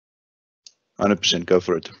100%, go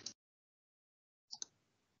for it.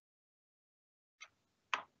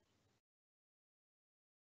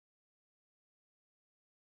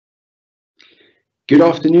 Good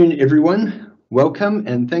afternoon, everyone. Welcome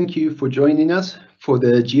and thank you for joining us for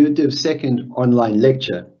the GeoDiv second online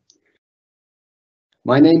lecture.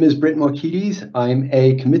 My name is Brett Markides. I'm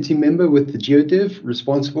a committee member with the GeoDiv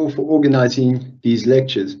responsible for organizing these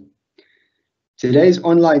lectures. Today's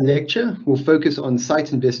online lecture will focus on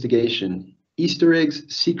site investigation, Easter eggs,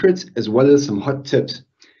 secrets, as well as some hot tips.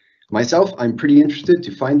 Myself, I'm pretty interested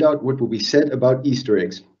to find out what will be said about Easter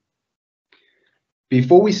eggs.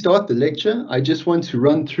 Before we start the lecture, I just want to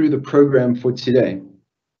run through the program for today.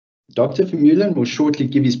 Dr. Vermeulen will shortly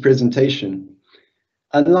give his presentation.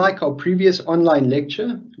 Unlike our previous online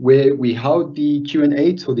lecture, where we held the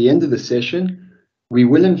Q&A till the end of the session, we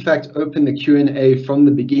will in fact open the Q&A from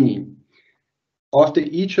the beginning. After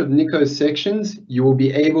each of Nico's sections, you will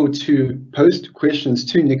be able to post questions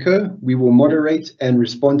to Nico. We will moderate and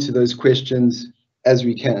respond to those questions as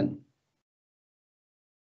we can.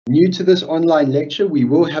 New to this online lecture, we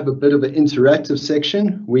will have a bit of an interactive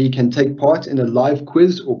section where you can take part in a live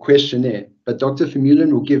quiz or questionnaire, but Dr.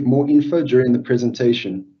 Vermeulen will give more info during the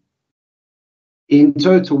presentation. In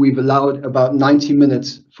total, we've allowed about 90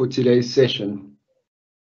 minutes for today's session.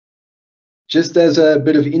 Just as a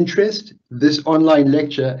bit of interest, this online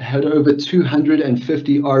lecture had over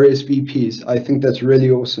 250 RSVPs. I think that's really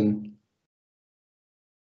awesome.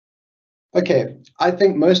 Okay, I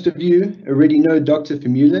think most of you already know Dr.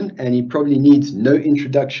 Vermeulen and he probably needs no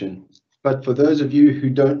introduction, but for those of you who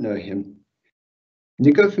don't know him,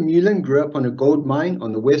 Nico Vermeulen grew up on a gold mine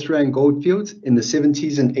on the West Rand goldfields in the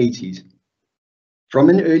 70s and 80s. From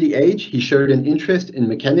an early age, he showed an interest in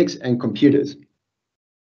mechanics and computers.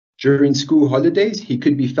 During school holidays, he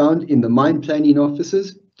could be found in the mine planning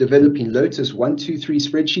offices developing Lotus 123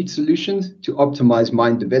 spreadsheet solutions to optimize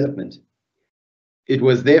mine development. It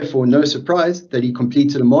was therefore no surprise that he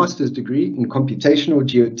completed a master's degree in computational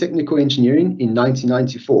geotechnical engineering in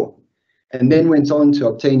 1994, and then went on to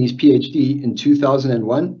obtain his PhD in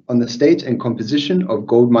 2001 on the state and composition of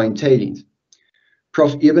gold mine tailings.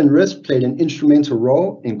 Prof. Eben Risp played an instrumental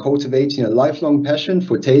role in cultivating a lifelong passion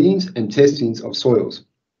for tailings and testings of soils.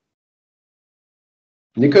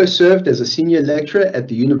 Nico served as a senior lecturer at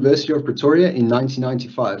the University of Pretoria in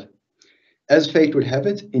 1995. As fate would have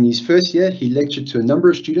it, in his first year, he lectured to a number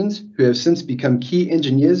of students who have since become key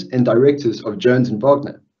engineers and directors of Jones and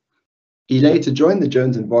Wagner. He later joined the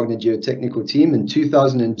Jones and Wagner geotechnical team in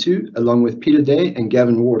 2002, along with Peter Day and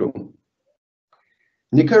Gavin Wardle.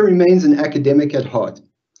 Nico remains an academic at heart.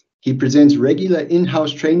 He presents regular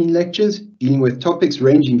in-house training lectures dealing with topics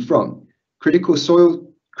ranging from critical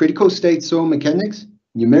state soil mechanics,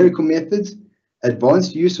 numerical methods,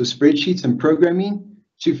 advanced use of spreadsheets and programming,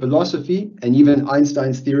 to philosophy, and even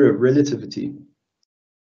Einstein's theory of relativity.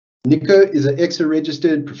 Nico is an EXA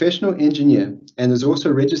registered professional engineer and is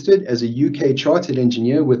also registered as a UK chartered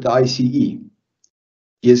engineer with the ICE. He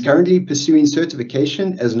is currently pursuing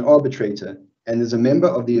certification as an arbitrator and is a member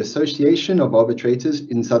of the Association of Arbitrators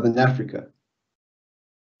in Southern Africa.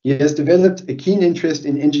 He has developed a keen interest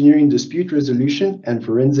in engineering dispute resolution and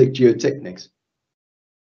forensic geotechnics.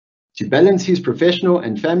 To balance his professional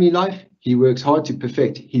and family life, he works hard to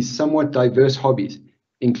perfect his somewhat diverse hobbies,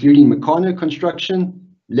 including meccano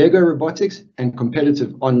construction, Lego robotics, and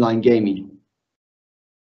competitive online gaming.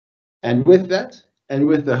 And with that, and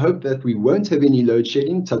with the hope that we won't have any load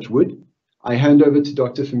shedding, touch wood, I hand over to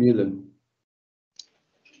Dr. Vermeulen.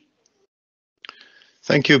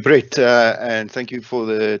 Thank you, Brett, and thank you to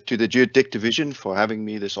the Geotech division for having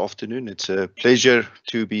me this afternoon. It's a pleasure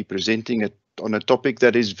to be presenting on a topic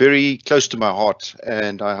that is very close to my heart,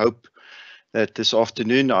 and I hope that this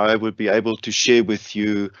afternoon I will be able to share with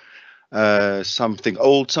you something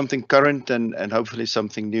old, something current, and hopefully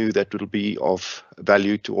something new that will be of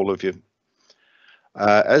value to all of you.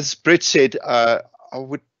 As Brett said, I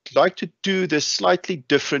would like to do this slightly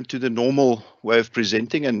different to the normal way of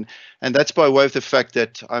presenting, and that's by way of the fact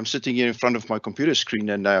that I'm sitting here in front of my computer screen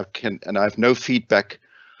and I have no feedback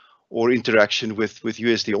or interaction with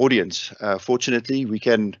you as the audience. Fortunately, we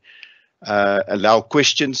can allow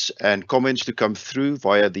questions and comments to come through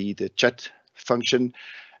via the chat function.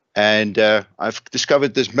 And I've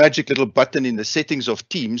discovered this magic little button in the settings of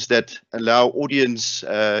Teams that allow audience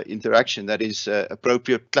interaction, that is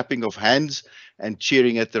appropriate clapping of hands and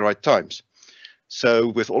cheering at the right times. So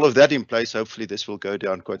with all of that in place, hopefully this will go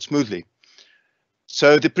down quite smoothly.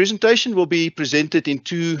 So the presentation will be presented in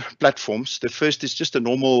two platforms. The first is just a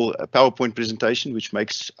normal PowerPoint presentation, which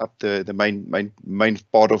makes up the main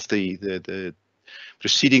part of the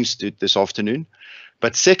proceedings this afternoon.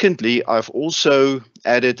 But secondly, I've also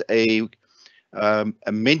added a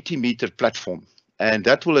Mentimeter platform, and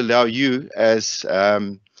that will allow you as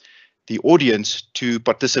the audience to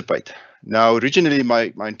participate. Now, originally,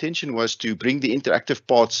 my intention was to bring the interactive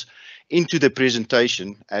parts into the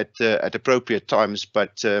presentation at appropriate times,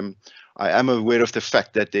 but I am aware of the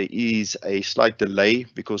fact that there is a slight delay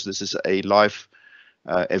because this is a live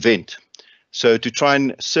event. So to try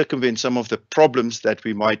and circumvent some of the problems that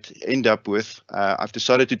we might end up with, I've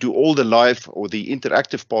decided to do all the live or the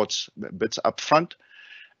interactive parts bits up front,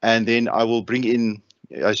 and then I will bring in,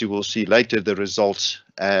 as you will see later, the results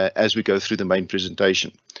as we go through the main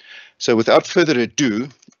presentation. So without further ado,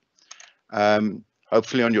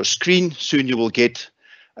 hopefully on your screen soon you will get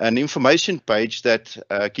an information page that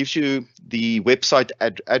gives you the website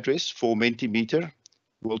address for Mentimeter,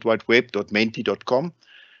 worldwideweb.menti.com.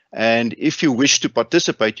 And if you wish to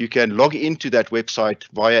participate, you can log into that website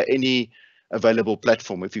via any available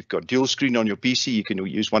platform. If you've got dual screen on your PC, you can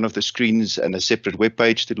use one of the screens and a separate web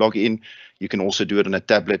page to log in. You can also do it on a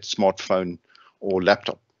tablet, smartphone, or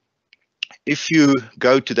laptop. If you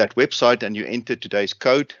go to that website and you enter today's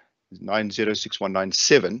code,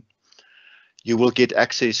 906197, you will get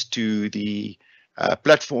access to the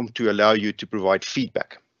platform to allow you to provide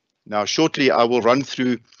feedback. Now, shortly, I will run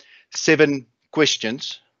through 7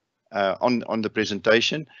 questions on the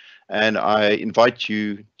presentation, and I invite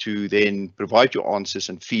you to then provide your answers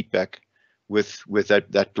and feedback with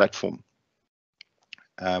that platform.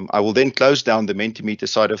 I will then close down the Mentimeter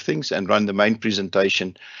side of things and run the main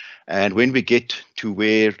presentation. And when we get to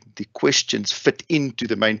where the questions fit into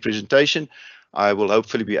the main presentation, I will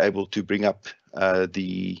hopefully be able to bring up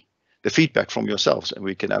the feedback from yourselves, and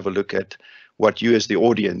we can have a look at what you as the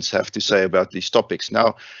audience have to say about these topics.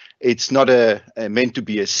 Now, it's not meant to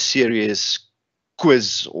be a serious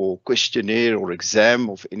quiz or questionnaire or exam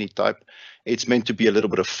of any type. It's meant to be a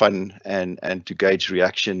little bit of fun and to gauge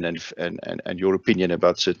reaction and your opinion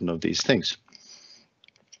about certain of these things.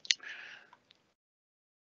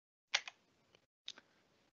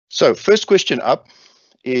 So first question up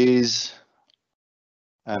is,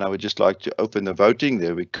 and I would just like to open the voting,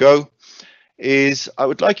 there we go, is I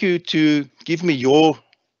would like you to give me your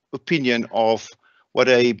opinion of what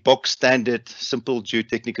a box standard simple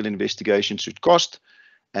geotechnical investigation should cost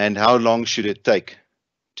and how long should it take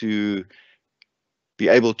to be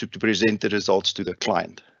able to present the results to the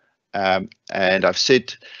client. And I've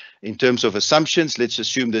said in terms of assumptions, let's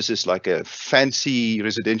assume this is like a fancy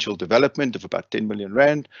residential development of about 10 million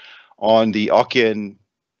Rand on the Archean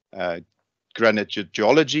granite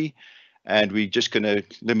geology. And we're just going to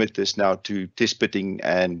limit this now to test pitting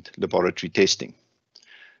and laboratory testing.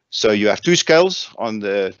 So you have 2 scales. On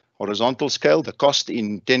the horizontal scale, the cost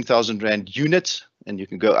in 10,000 Rand units, and you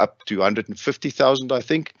can go up to 150,000, I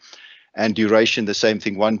think. And duration, the same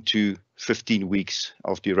thing, 1 to 15 weeks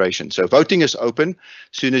of duration. So voting is open.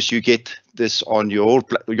 As soon as you get this on your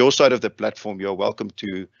side of the platform, you're welcome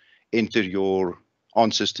to enter your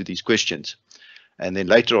answers to these questions. And then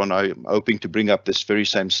later on, I'm hoping to bring up this very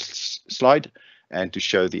same slide and to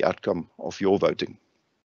show the outcome of your voting.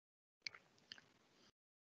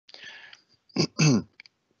 I'm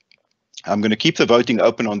going to keep the voting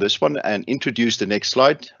open on this one and introduce the next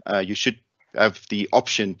slide. You should have the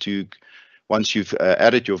option to, once you've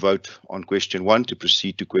added your vote on question 1, to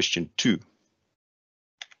proceed to question 2.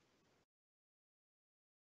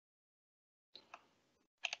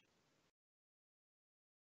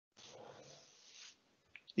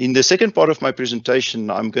 In the second part of my presentation,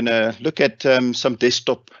 I'm going to look at some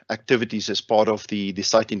desktop activities as part of the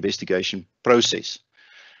site investigation process.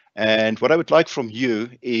 And what I would like from you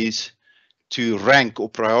is to rank or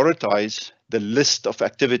prioritize the list of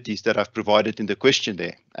activities that I've provided in the question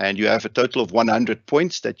there. And you have a total of 100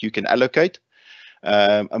 points that you can allocate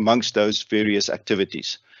amongst those various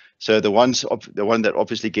activities. So the one that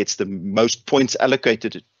obviously gets the most points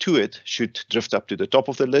allocated to it should drift up to the top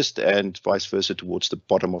of the list and vice versa towards the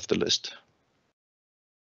bottom of the list.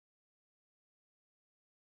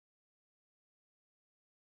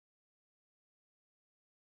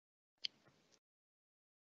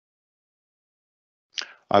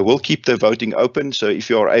 I will keep the voting open, so if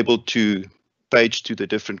you are able to page to the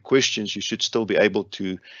different questions, you should still be able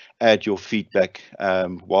to add your feedback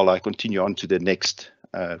while I continue on to the next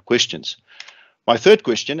questions. My third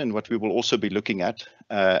question, and what we will also be looking at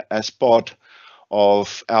as part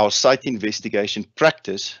of our site investigation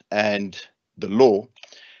practice and the law,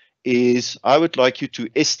 is I would like you to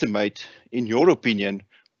estimate, in your opinion,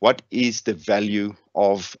 what is the value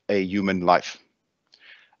of a human life.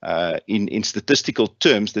 In statistical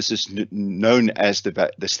terms, this is known as the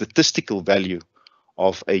statistical value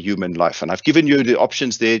of a human life. And I've given you the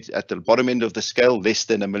options there at the bottom end of the scale, less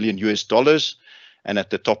than $1 million US, and at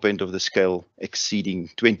the top end of the scale, exceeding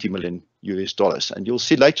 $20 million US. And you'll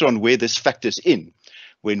see later on where this factors in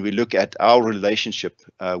when we look at our relationship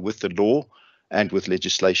with the law and with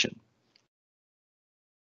legislation.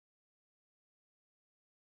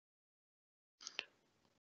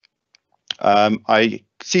 I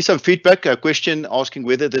see some feedback, a question asking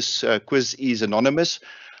whether this quiz is anonymous.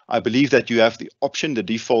 I believe that you have the option. The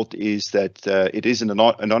default is that it is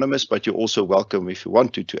anonymous, but you're also welcome, if you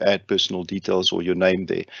want to add personal details or your name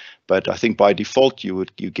there. But I think by default, you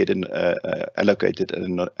get allocated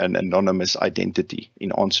an anonymous identity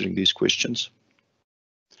in answering these questions.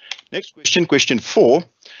 Next question, question 4,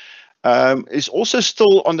 is also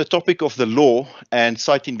still on the topic of the law and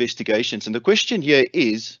site investigations. And the question here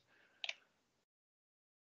is,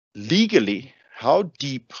 legally, how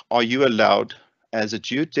deep are you allowed as a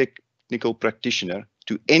geotechnical practitioner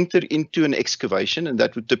to enter into an excavation, and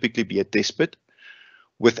that would typically be a test pit,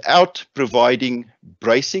 without providing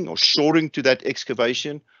bracing or shoring to that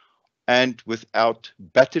excavation, and without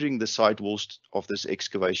battering the sidewalls of this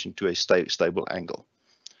excavation to a stable angle?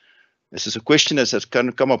 This is a question that has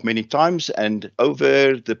come up many times, and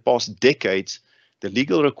over the past decades, the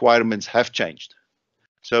legal requirements have changed.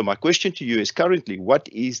 So my question to you is, currently, what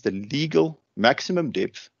is the legal maximum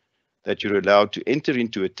depth that you're allowed to enter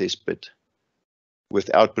into a test pit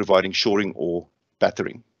without providing shoring or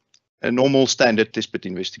battering? A normal standard test pit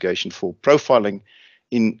investigation for profiling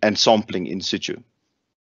and sampling in situ.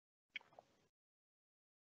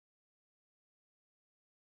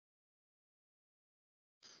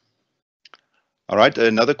 All right,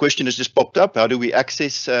 another question has just popped up. How do we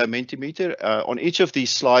access Mentimeter? On each of these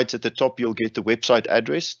slides at the top, you'll get the website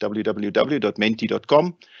address,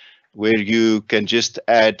 www.menti.com, where you can just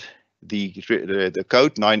add the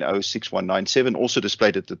code 906197, also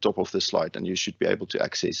displayed at the top of the slide, and you should be able to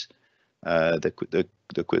access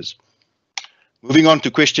the quiz. Moving on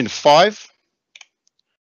to question 5,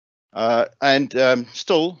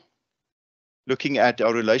 still looking at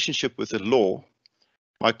our relationship with the law.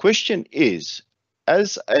 My question is,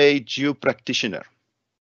 as a geo-practitioner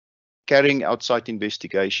carrying out site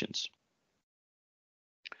investigations,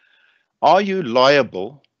 are you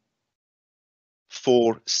liable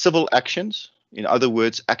for civil actions? In other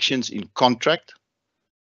words, actions in contract?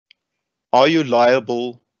 Are you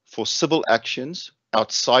liable for civil actions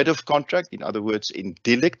outside of contract? In other words, in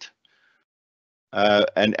delict?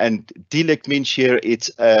 And delict means here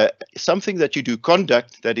it's something that you do,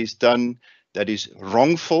 conduct that is done that is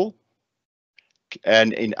wrongful,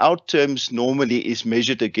 and in our terms normally is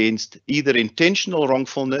measured against either intentional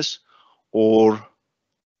wrongfulness or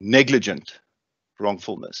negligent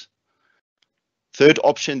wrongfulness. Third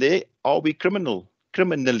option there, are we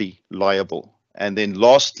criminally liable? And then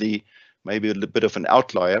lastly, maybe a little bit of an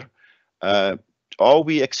outlier, are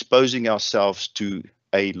we exposing ourselves to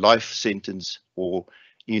a life sentence, or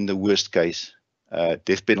in the worst case,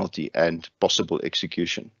 death penalty and possible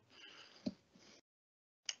execution?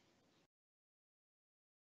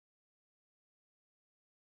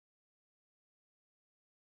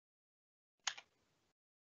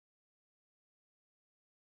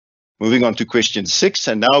 Moving on to question 6,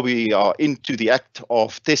 and now we are into the act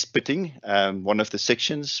of test pitting. One of the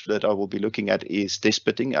sections that I will be looking at is test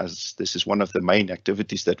pitting, as this is one of the main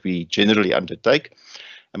activities that we generally undertake.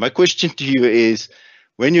 And my question to you is,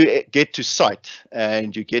 when you get to site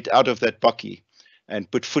and you get out of that bakkie and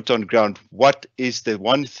put foot on ground, what is the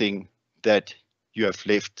one thing that you have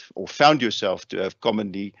left or found yourself to have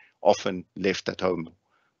commonly often left at home?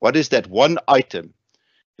 What is that one item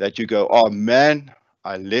that you go, oh man,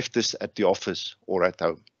 I left this at the office or at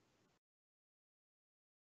home?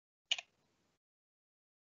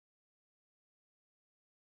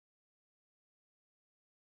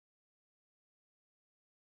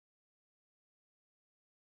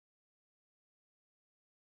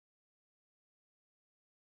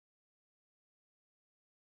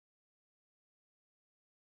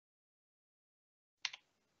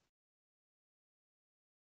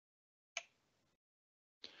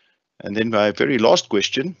 And then my very last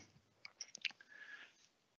question,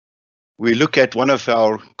 we look at one of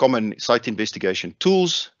our common site investigation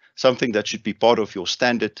tools, something that should be part of your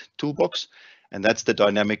standard toolbox, and that's the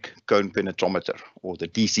dynamic cone penetrometer, or the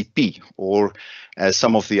DCP, or as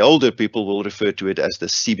some of the older people will refer to it as the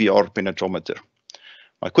CBR penetrometer.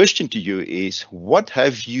 My question to you is, what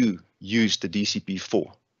have you used the DCP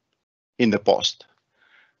for in the past?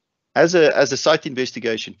 As a site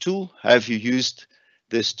investigation tool, have you used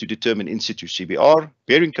this to determine in situ CBR,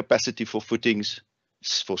 bearing capacity for footings,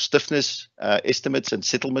 for stiffness estimates and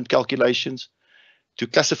settlement calculations? to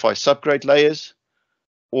classify subgrade layers,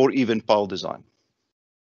 or even pile design.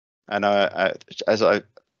 And as I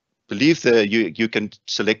believe you can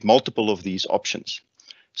select multiple of these options.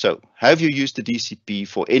 So have you used the DCP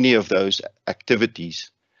for any of those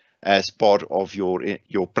activities as part of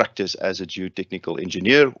your practice as a geotechnical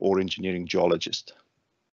engineer or engineering geologist?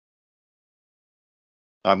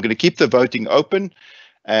 I'm going to keep the voting open,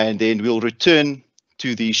 and then we'll return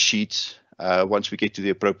to these sheets once we get to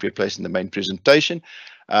the appropriate place in the main presentation.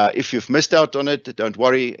 If you've missed out on it, don't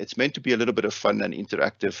worry. It's meant to be a little bit of fun and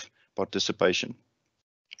interactive participation.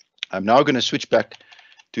 I'm now going to switch back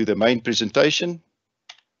to the main presentation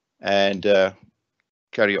and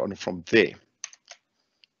carry on from there.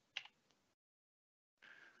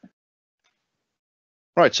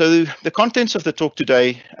 Right, so the contents of the talk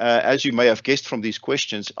today, as you may have guessed from these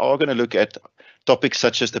questions, are going to look at topics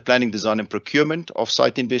such as the planning, design and procurement of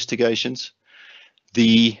site investigations,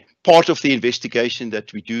 the part of the investigation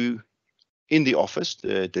that we do in the office,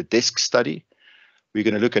 the desk study. We're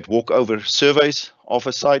going to look at walkover surveys of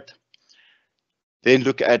a site, then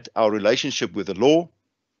look at our relationship with the law,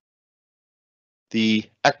 the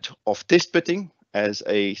act of test pitting as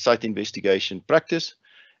a site investigation practice,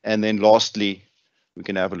 and then lastly, we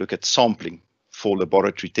can have a look at sampling for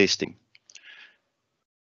laboratory testing.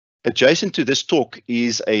 Adjacent to this talk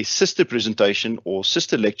is a sister presentation or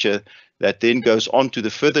sister lecture that then goes on to the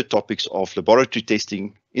further topics of laboratory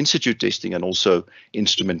testing, in situ testing, and also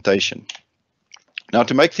instrumentation. Now,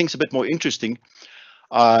 to make things a bit more interesting,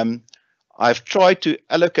 I've tried to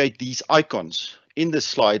allocate these icons in the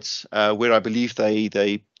slides where I believe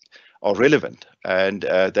they are relevant, and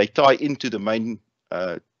they tie into the main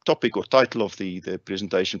topic or title of the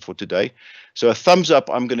presentation for today. So a thumbs up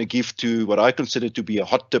I'm going to give to what I consider to be a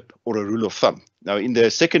hot tip or a rule of thumb. Now, in the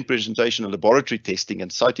second presentation on laboratory testing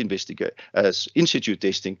and site in situ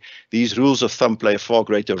testing, these rules of thumb play a far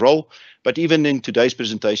greater role. But even in today's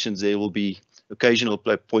presentations, there will be occasional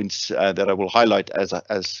points that I will highlight as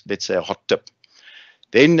let's say, a hot tip.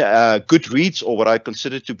 Then good reads, or what I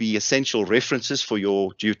consider to be essential references for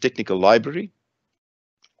your geotechnical library.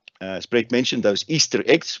 As Brett mentioned, those Easter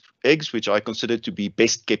eggs, which I consider to be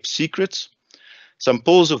best kept secrets. Some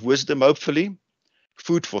pearls of wisdom, hopefully.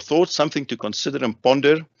 Food for thought, something to consider and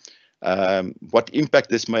ponder what impact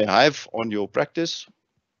this may have on your practice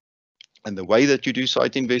and the way that you do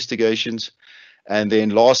site investigations. And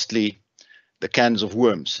then lastly, the cans of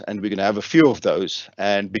worms. And we're going to have a few of those.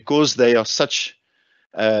 And because they are such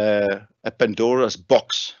a Pandora's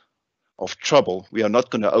box of trouble, we are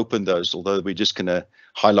not going to open those, although we're just going to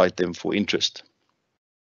highlight them for interest.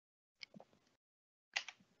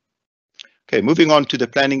 Okay, moving on to the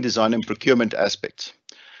planning, design and procurement aspects.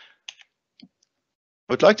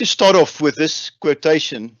 I'd like to start off with this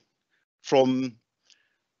quotation from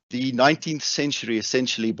the 19th century,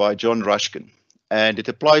 essentially by John Ruskin, and it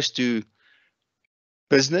applies to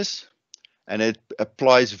business, and it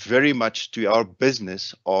applies very much to our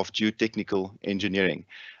business of geotechnical engineering.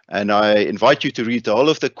 And I invite you to read the whole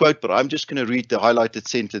of the quote, but I'm just going to read the highlighted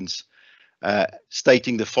sentence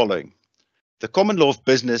stating the following. The common law of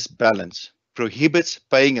business balance prohibits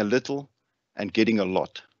paying a little and getting a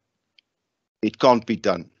lot. It can't be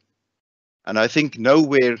done. And I think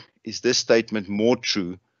nowhere is this statement more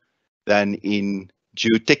true than in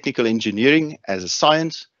geotechnical engineering as a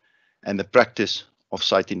science and the practice of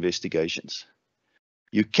site investigations.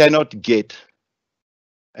 You cannot get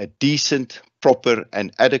a decent, proper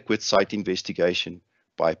and adequate site investigation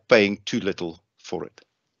by paying too little for it.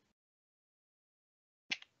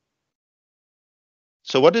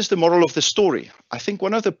 So what is the moral of the story? I think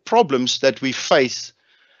one of the problems that we face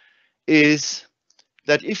is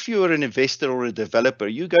that if you are an investor or a developer,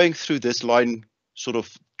 you're going through this line sort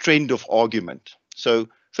of trend of argument. So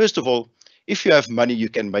first of all, if you have money, you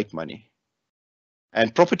can make money.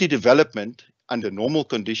 And property development under normal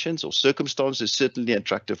conditions or circumstances is certainly an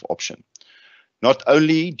attractive option. Not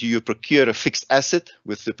only do you procure a fixed asset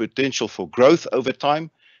with the potential for growth over time,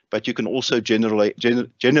 but you can also generate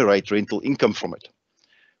rental income from it.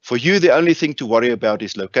 For you, the only thing to worry about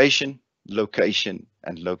is location, location,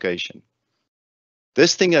 and location.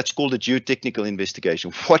 This thing that's called a geotechnical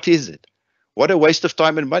investigation, what is it? What a waste of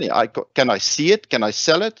time and money. Can I see it? Can I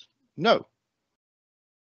sell it? No.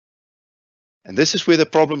 And this is where the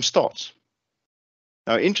problem starts.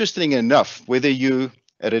 Now, interesting enough, whether you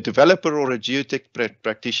are a developer or a geotech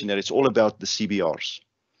practitioner, it's all about the CBRs.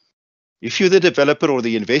 If you're the developer or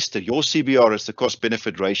the investor, your CBR is the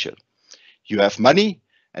cost-benefit ratio. You have money,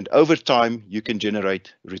 and over time, you can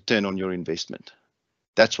generate return on your investment.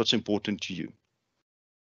 That's what's important to you.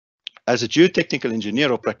 As a geotechnical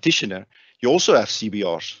engineer or practitioner, you also have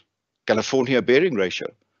CBRs, California bearing ratio.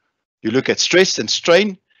 You look at stress and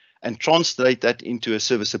strain and translate that into a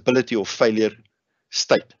serviceability or failure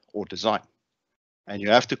state or design. And you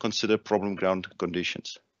have to consider problem ground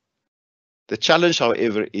conditions. The challenge,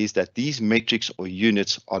 however, is that these metrics or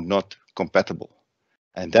units are not compatible.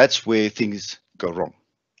 And that's where things go wrong.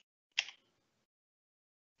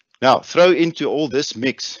 Now, throw into all this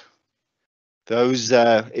mix those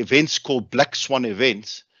events called black swan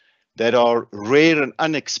events that are rare and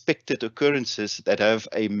unexpected occurrences that have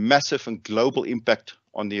a massive and global impact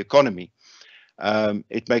on the economy.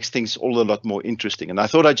 It makes things all a lot more interesting. And I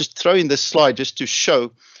thought I'd just throw in this slide just to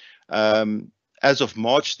show, as of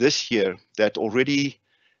March this year, that already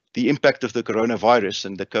the impact of the coronavirus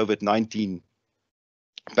and the COVID-19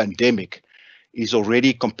 pandemic is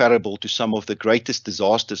already comparable to some of the greatest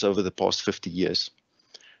disasters over the past 50 years.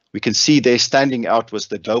 We can see there standing out was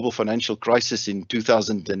the global financial crisis in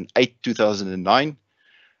 2008, 2009.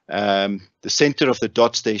 The center of the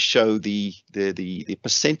dots there show the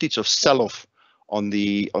percentage of sell-off on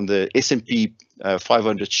the S&P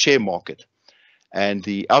 500 share market. And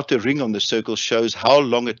the outer ring on the circle shows how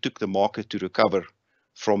long it took the market to recover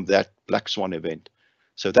from that black swan event.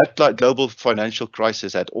 So that global financial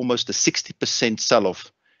crisis had almost a 60%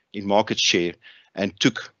 sell-off in market share and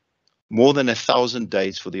took more than 1,000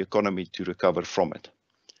 days for the economy to recover from it.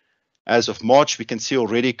 As of March, we can see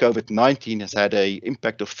already COVID-19 has had an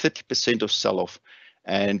impact of 30% of sell-off,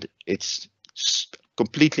 and it's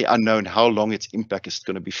completely unknown how long its impact is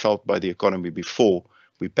going to be felt by the economy before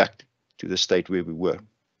we're back to the state where we were.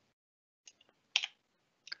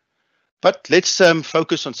 But let's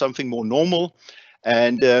focus on something more normal.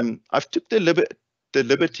 And I've took the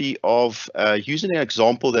liberty of using an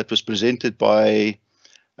example that was presented by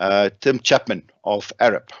Tim Chapman of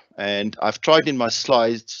Arab. And I've tried in my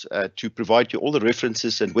slides to provide you all the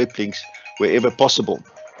references and web links wherever possible.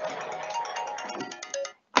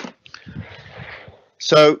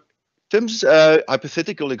 So Tim's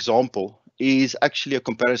hypothetical example is actually a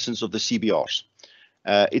comparison of the CBRs.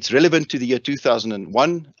 It's relevant to the year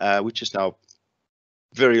 2001, which is now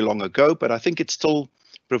very long ago, but I think it still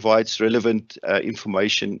provides relevant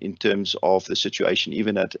information in terms of the situation,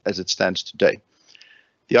 even as it stands today.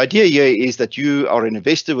 The idea here is that you are an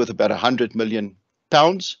investor with about £100 million,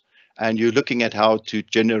 and you're looking at how to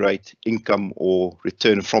generate income or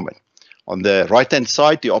return from it. On the right-hand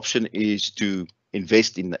side, the option is to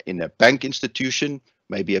invest in a bank institution,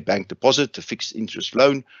 maybe a bank deposit, a fixed interest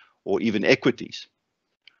loan, or even equities.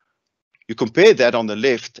 You compare that on the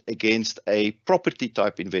left against a property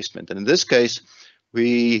type investment. And in this case,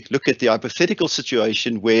 we look at the hypothetical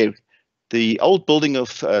situation where the old building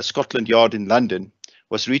of Scotland Yard in London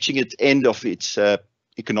was reaching its end of its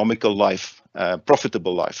economical life,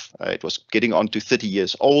 profitable life. It was getting on to 30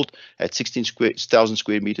 years old, at 16,000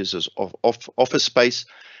 square meters of office space,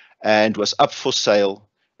 and was up for sale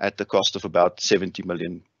at the cost of about £70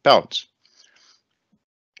 million.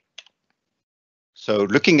 So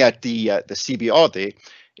looking at the CBR there,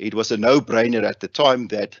 it was a no-brainer at the time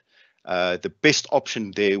that the best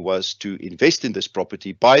option there was to invest in this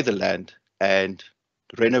property, buy the land, and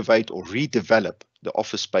renovate or redevelop the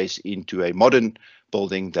office space into a modern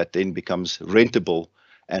building that then becomes rentable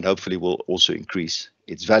and hopefully will also increase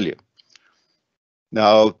its value.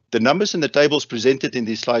 Now, the numbers in the tables presented in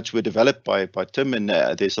these slides were developed by Tim, and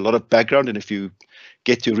there's a lot of background, and if you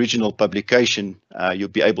get the original publication, you'll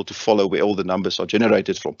be able to follow where all the numbers are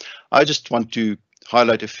generated from. I just want to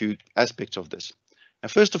highlight a few aspects of this.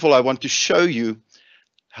 And first of all, I want to show you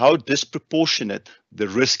how disproportionate the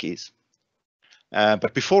risk is.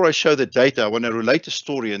 But before I show the data, I want to relate a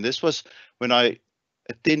story, and this was when I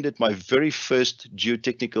attended my very first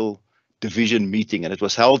geotechnical division meeting, and it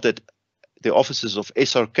was held at the offices of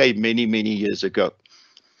SRK many, many years ago.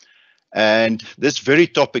 And this very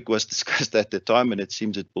topic was discussed at the time, and it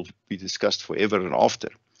seems it will be discussed forever and after.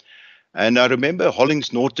 And I remember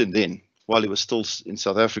Hollings Norton then, while he was still in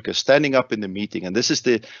South Africa, standing up in the meeting, and this is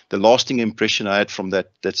the lasting impression I had from that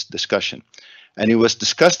discussion. And he was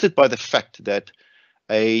disgusted by the fact that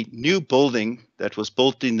a new building that was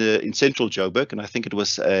built in central Joburg, and I think it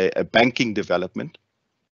was a banking development,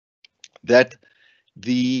 that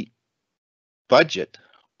the budget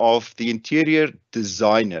of the interior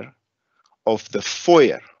designer of the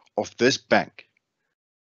foyer of this bank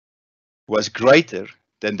was greater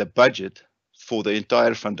than the budget for the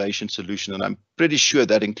entire foundation solution. And I'm pretty sure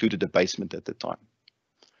that included a basement at the time.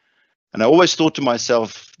 And I always thought to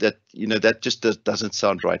myself that, that just doesn't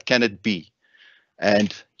sound right. Can it be?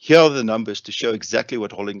 And here are the numbers to show exactly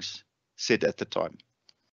what Hollings said at the time.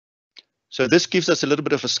 So this gives us a little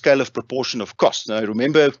bit of a scale of proportion of cost. Now,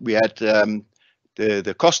 remember, we had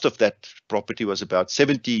the cost of that property was about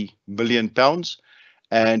 £70 million,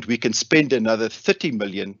 and we can spend another 30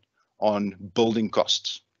 million on building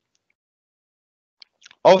costs.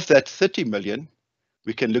 Of that 30 million,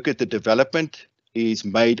 we can look at the development is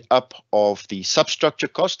made up of the substructure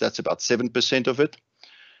cost, that's about 7% of it.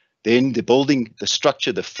 Then the building, the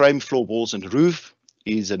structure, the frame, floor, walls, and roof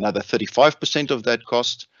is another 35% of that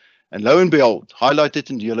cost. And lo and behold, highlighted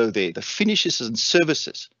in yellow there, the finishes and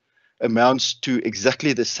services amounts to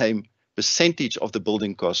exactly the same percentage of the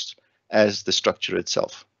building cost as the structure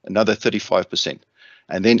itself, another 35%.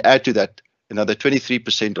 And then add to that another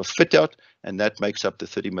 23% of fit out, and that makes up the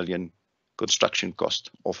 30 million construction cost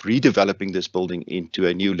of redeveloping this building into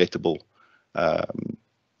a new lettable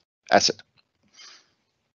asset.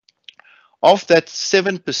 Of that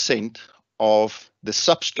 7% of the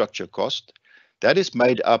substructure cost, that is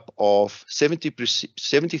made up of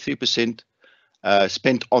 73%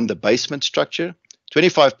 spent on the basement structure,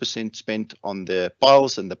 25% spent on the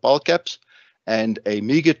piles and the pile caps, and a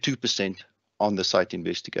meager 2% on the site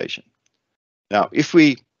investigation. Now, if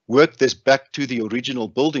we work this back to the original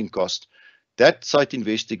building cost, that site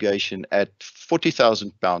investigation at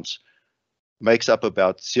 £40,000 makes up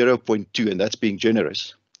about 0.2, and that's being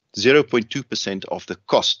generous, 0.2% of the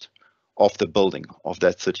cost of the building of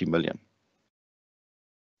that 30 million.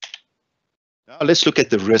 Now let's look at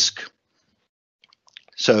the risk.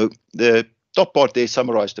 So the top part there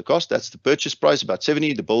summarized the cost. That's the purchase price, about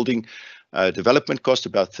 70, the building development cost,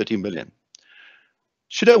 about 30 million.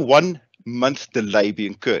 Should a 1 month delay be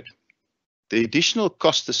incurred, the additional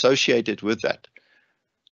cost associated with that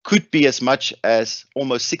could be as much as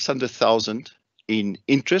almost 600,000 in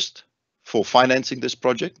interest for financing this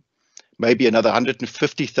project, maybe another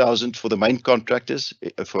 150,000 for the main contractors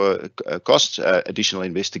for costs, additional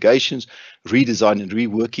investigations, redesign and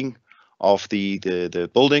reworking of the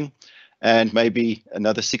building, and maybe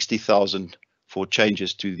another 60,000 for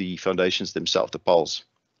changes to the foundations themselves, the piles.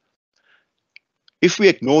 If we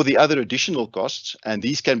ignore the other additional costs, and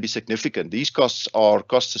these can be significant, these costs are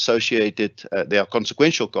costs associated, they are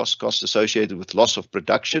consequential costs associated with loss of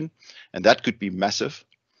production, and that could be massive.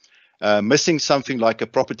 Missing something like a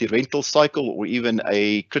property rental cycle or even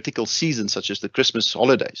a critical season such as the Christmas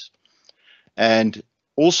holidays. And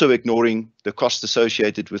also ignoring the costs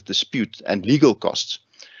associated with dispute and legal costs.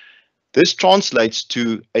 This translates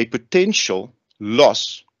to a potential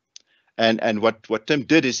loss. And what Tim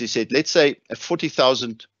did is he said, let's say a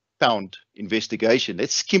 £40,000 investigation,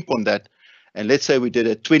 let's skimp on that, and let's say we did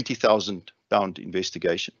a £20,000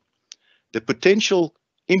 investigation. The potential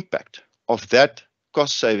impact of that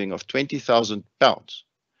cost saving of £20,000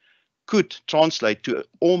 could translate to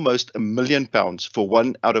almost £1 million for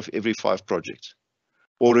 1 out of every 5 projects.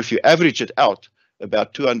 Or if you average it out,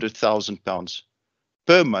 about £200,000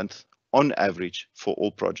 per month on average for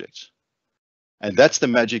all projects. And that's the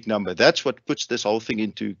magic number. That's what puts this whole thing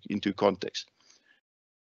into context.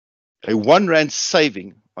 A R1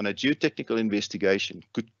 saving on a geotechnical investigation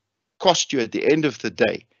could cost you at the end of the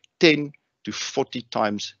day 10 to 40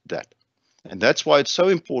 times that. And that's why it's so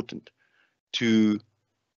important to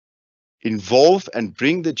involve and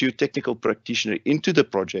bring the geotechnical practitioner into the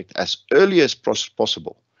project as early as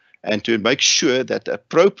possible, and to make sure that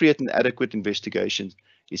appropriate and adequate investigation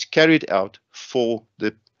is carried out for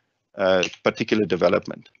the particular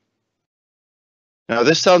development. Now,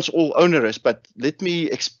 this sounds all onerous, but let me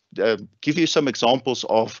give you some examples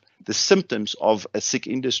of the symptoms of a sick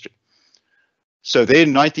industry. So there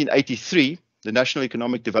in 1983, the National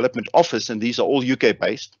Economic Development Office, and these are all UK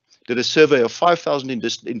based, did a survey of 5,000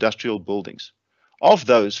 industrial buildings. Of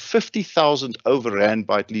those, 50,000 overran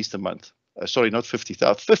by at least a month. Sorry, not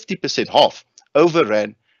 50,000, 50%, half,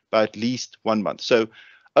 overran by at least 1 month. So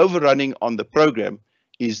overrunning on the program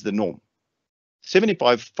is the norm.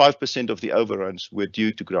 75% of the overruns were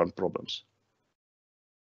due to ground problems.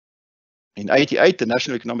 In 88, the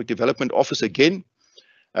National Economic Development Office again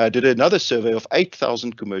did another survey of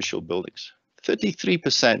 8,000 commercial buildings.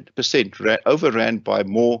 33% overran by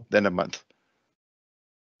more than a month.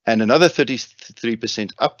 And another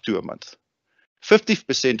 33% up to a month.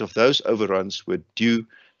 50% of those overruns were due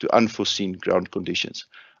to unforeseen ground conditions.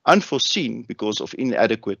 Unforeseen because of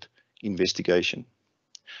inadequate investigation.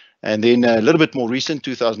 And then a little bit more recent,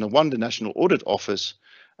 2001, the National Audit Office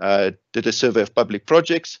did a survey of public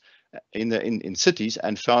projects in cities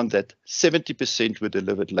and found that 70% were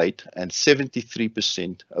delivered late and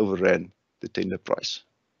 73% overran the tender price.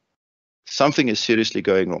 Something is seriously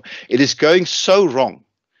going wrong. It is going so wrong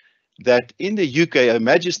that in the UK, Her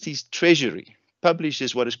Majesty's Treasury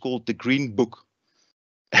publishes what is called the Green Book.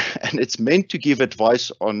 And it's meant to give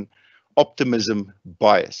advice on optimism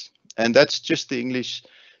bias. And that's just the English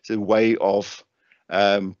way of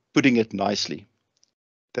putting it nicely.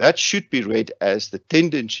 That should be read as the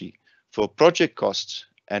tendency for project costs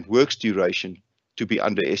and works duration to be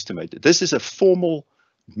underestimated. This is a formal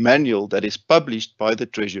manual that is published by the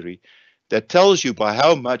Treasury that tells you by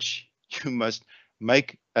how much you must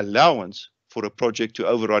make allowance for a project to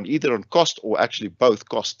overrun, either on cost or actually both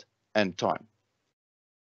cost and time.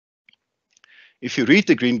 If you read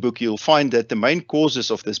the Green Book, you'll find that the main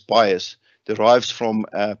causes of this bias derives from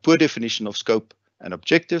poor definition of scope and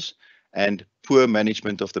objectives and poor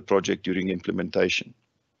management of the project during implementation.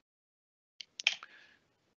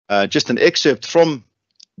 Just an excerpt from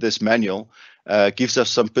this manual gives us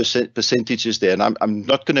some percentages there, and I'm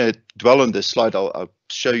not going to dwell on this slide. I'll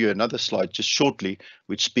show you another slide just shortly,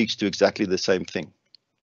 which speaks to exactly the same thing.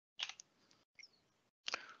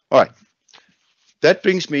 All right, that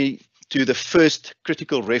brings me to the first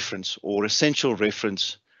critical reference or essential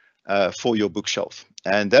reference for your bookshelf,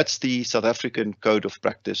 and that's the South African Code of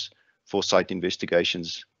Practice for Site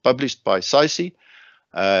Investigations, published by SAICE.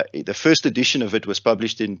 The first edition of it was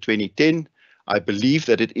published in 2010. I believe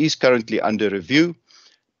that it is currently under review,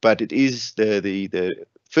 but it is the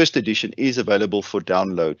first edition is available for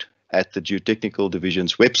download at the Geotechnical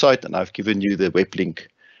Division's website, and I've given you the web link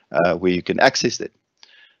where you can access it.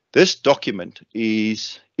 This document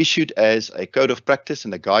is issued as a code of practice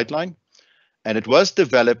and a guideline, and it was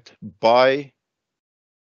developed by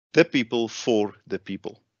the people for the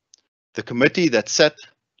people. The committee that sat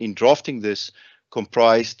in drafting this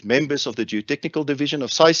comprised members of the Geotechnical Division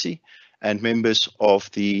of SAICE and members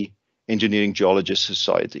of the Engineering Geologists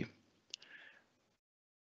Society.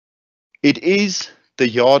 It is the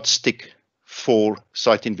yardstick for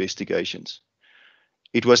site investigations.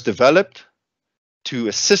 It was developed to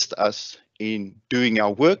assist us in doing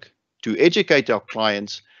our work, to educate our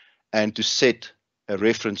clients, and to set a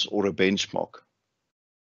reference or a benchmark.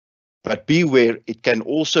 But beware, it can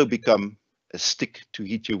also become a stick to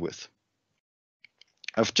hit you with.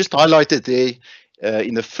 I've just highlighted there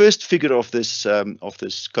in the first figure of this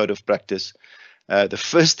code of practice, the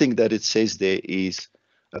first thing that it says there is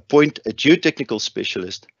appoint a geotechnical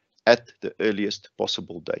specialist at the earliest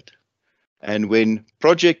possible date. And when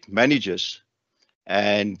project managers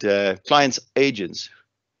and clients' agents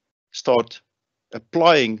start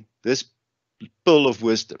applying this pearl of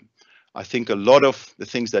wisdom, I think a lot of the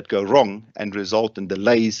things that go wrong and result in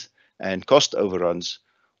delays and cost overruns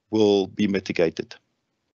will be mitigated.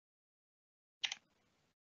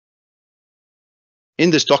 In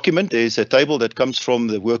this document, there's a table that comes from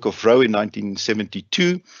the work of Rowe in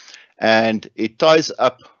 1972, and it ties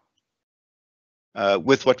up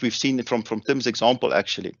with what we've seen from Tim's example,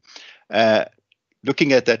 actually.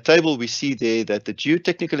 Looking at that table, we see there that the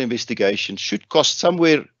geotechnical investigation should cost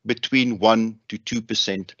somewhere between 1% to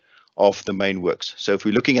 2% of the main works. So if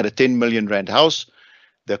we're looking at a 10 million rand house,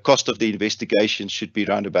 the cost of the investigation should be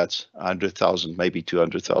around about 100,000, maybe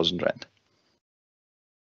 200,000 rand.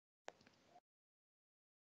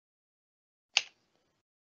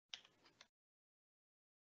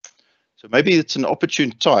 So maybe it's an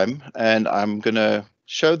opportune time, and I'm going to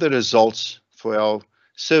show the results for our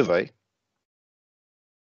survey.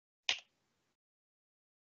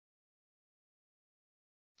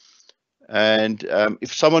 And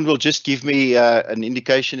if someone will just give me an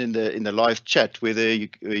indication in the live chat whether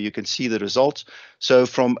you can see the results. So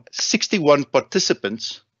from 61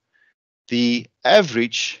 participants, the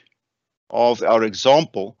average of our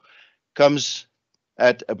example comes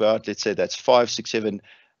at about, let's say that's 5, 6, 7,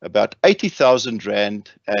 about 80,000 rand,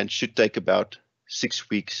 and should take about 6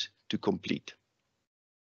 weeks to complete.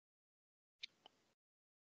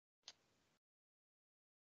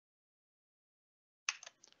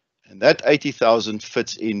 And that 80,000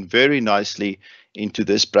 fits in very nicely into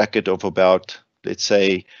this bracket of about, let's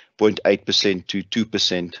say, 0.8% to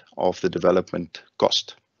 2% of the development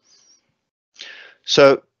cost.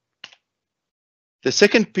 So the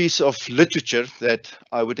second piece of literature that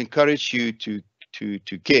I would encourage you to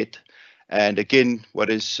get, and again, what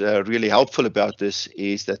is really helpful about this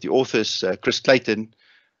is that the authors, Chris Clayton,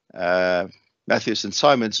 Matthews and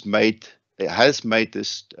Simons, has made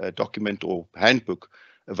this document or handbook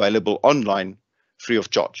available online free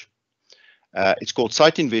of charge. It's called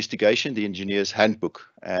Site Investigation, the Engineer's Handbook,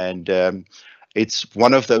 and it's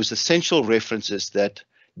one of those essential references that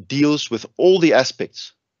deals with all the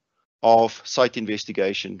aspects of site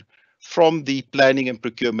investigation, from the planning and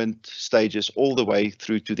procurement stages all the way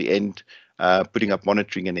through to the end, putting up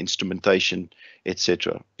monitoring and instrumentation,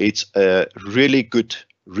 etc. It's a really good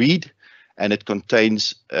read, and it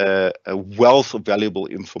contains a wealth of valuable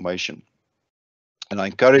information. And I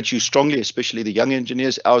encourage you strongly, especially the young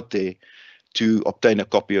engineers out there, to obtain a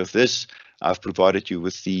copy of this. I've provided you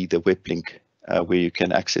with the web link where you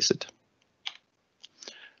can access it.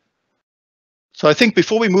 So I think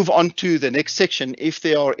before we move on to the next section, if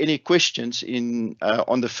there are any questions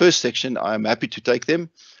on the first section, I'm happy to take them.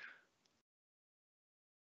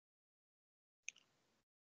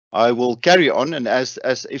 I will carry on, and as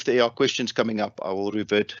if there are questions coming up, I will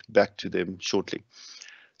revert back to them shortly.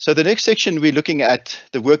 So the next section, we're looking at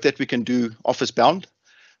the work that we can do office bound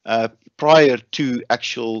prior to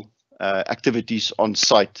actual activities on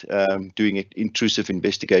site, doing intrusive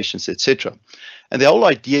investigations, etc. And the whole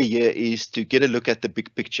idea here is to get a look at the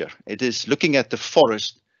big picture. It is looking at the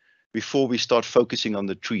forest before we start focusing on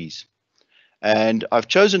the trees. And I've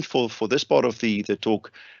chosen for this part of the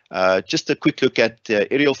talk just a quick look at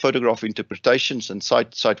aerial photograph interpretations and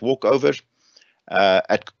site walkover,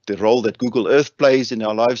 at the role that Google Earth plays in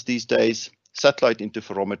our lives these days, satellite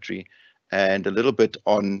interferometry, and a little bit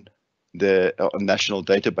on the national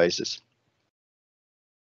databases.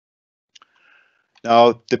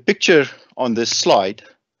 Now, the picture on this slide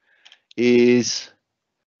is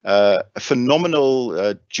a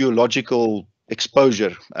phenomenal geological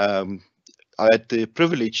exposure. I had the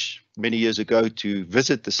privilege many years ago to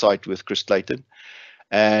visit the site with Chris Clayton,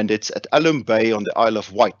 and it's at Alum Bay on the Isle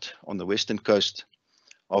of Wight, on the western coast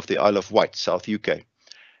of the Isle of Wight, South UK.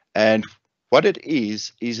 And what it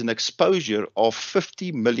is an exposure of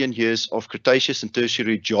 50 million years of Cretaceous and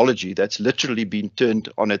Tertiary geology that's literally been turned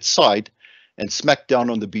on its side and smacked down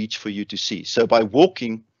on the beach for you to see. So by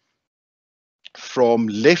walking from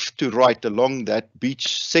left to right along that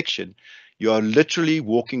beach section, you are literally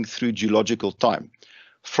walking through geological time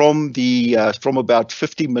from about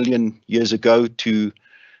 50 million years ago to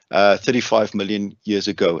 35 million years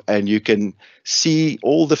ago, and you can see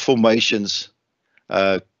all the formations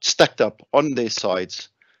stacked up on their sides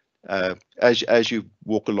as you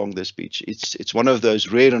walk along this beach. It's one of those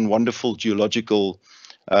rare and wonderful geological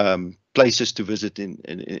places to visit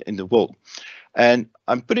in the world. And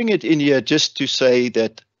I'm putting it in here just to say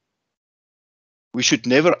that we should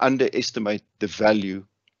never underestimate the value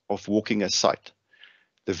of walking a site.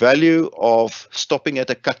 The value of stopping at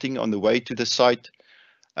a cutting on the way to the site,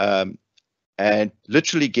 and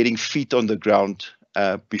literally getting feet on the ground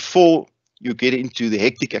before you get into the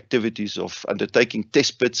hectic activities of undertaking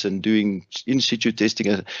test pits and doing in-situ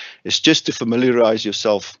testing. It's just to familiarize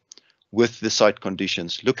yourself with the site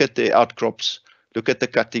conditions. Look at the outcrops, look at the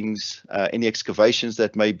cuttings, any excavations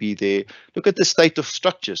that may be there. Look at the state of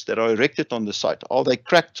structures that are erected on the site. Are they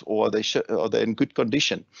cracked, or are they in good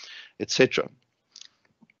condition, etc.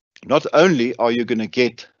 Not only are you going to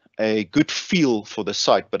get a good feel for the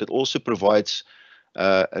site, but it also provides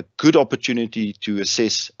a good opportunity to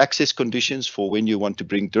assess access conditions for when you want to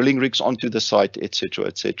bring drilling rigs onto the site, etc.,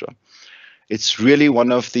 etc. It's really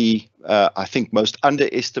one of the, I think, most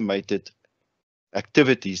underestimated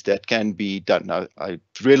activities that can be done. Now, I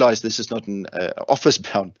realize this is not an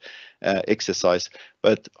office-bound exercise,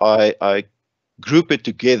 but I group it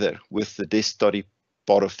together with the desk study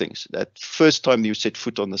part of things. That first time you set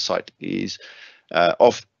foot on the site is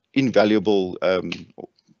of invaluable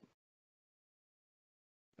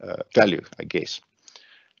value, I guess.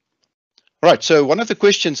 Right, so one of the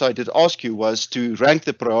questions I did ask you was to rank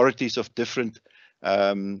the priorities of different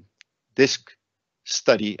desk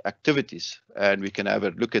study activities, and we can have a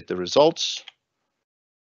look at the results.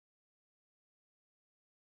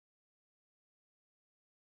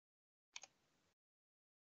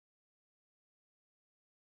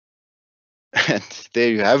 And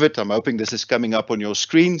there you have it. I'm hoping this is coming up on your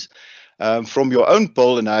screens from your own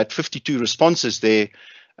poll, and I had 52 responses there.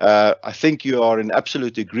 I think you are in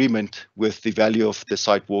absolute agreement with the value of the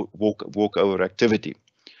site walkover activity.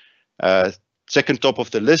 Second top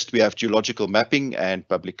of the list, we have geological mapping and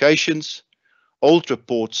publications, old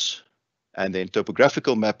reports, and then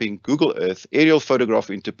topographical mapping, Google Earth, aerial photograph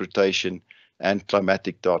interpretation, and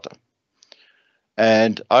climatic data.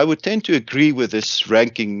 And I would tend to agree with this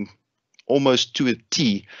ranking almost to a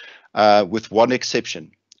T, with one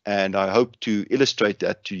exception. And I hope to illustrate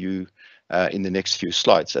that to you in the next few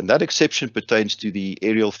slides. And that exception pertains to the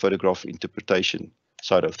aerial photograph interpretation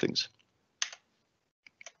side of things.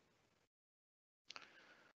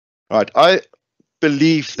 Right, I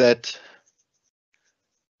believe that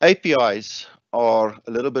APIs are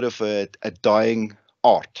a little bit of a dying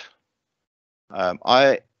art.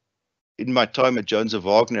 In my time at Jones &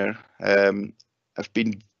 Wagner, have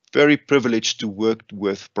been very privileged to work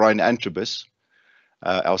with Brian Antrobus,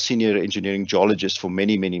 our senior engineering geologist, for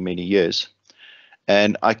many, many, many years.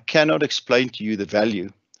 And I cannot explain to you the value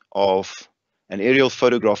of an aerial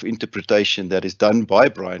photograph interpretation that is done by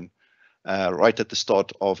Brian right at the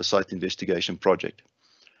start of a site investigation project.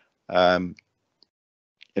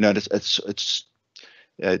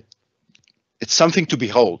 It's something to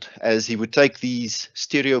behold, as he would take these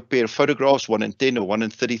stereo pair photographs, 1 in 10 or 1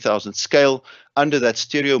 in 30,000 scale, under that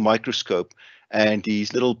stereo microscope and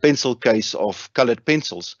these little pencil case of colored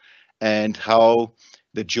pencils, and how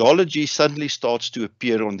the geology suddenly starts to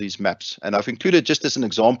appear on these maps. And I've included, just as an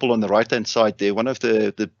example, on the right-hand side there, one of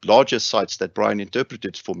the largest sites that Brian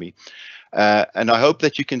interpreted for me. And I hope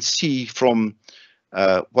that you can see from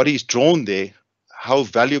what he's drawn there, how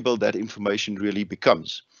valuable that information really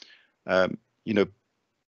becomes.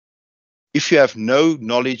 If you have no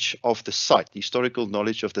knowledge of the site, historical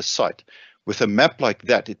knowledge of the site, with a map like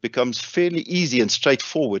that, it becomes fairly easy and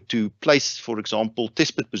straightforward to place, for example,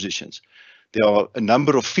 testbed positions. There are a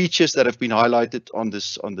number of features that have been highlighted on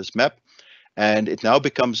this map, and it now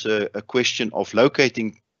becomes a question of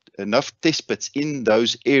locating enough testbeds in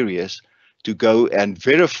those areas to go and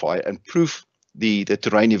verify and prove the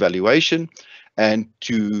terrain evaluation and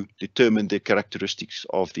to determine the characteristics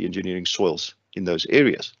of the engineering soils in those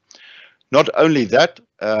areas. Not only that,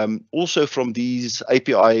 also from these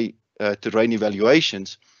API terrain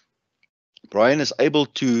evaluations, Brian is able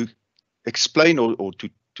to explain or to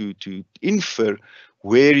infer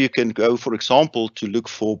where you can go, for example, to look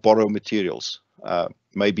for borrow materials,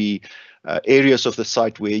 maybe areas of the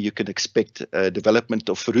site where you can expect development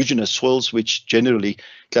of ferruginous soils, which generally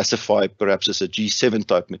classify perhaps as a G7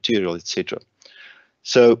 type material, etc.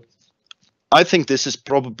 So I think this is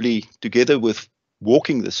probably, together with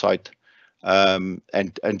walking the site and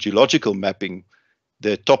geological mapping,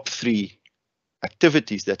 the top 3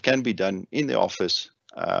 activities that can be done in the office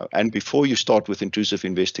and before you start with intrusive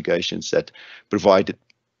investigations that provide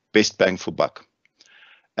best bang for buck.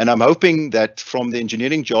 And I'm hoping that from the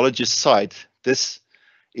engineering geologist side, this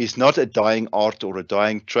is not a dying art or a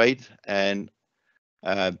dying trade, and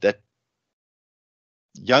that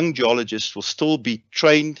young geologists will still be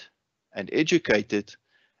trained and educated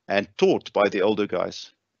and taught by the older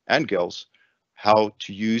guys and girls how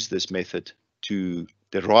to use this method to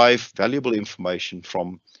derive valuable information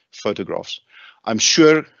from photographs. I'm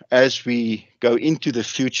sure as we go into the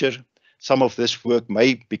future, some of this work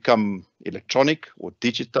may become electronic or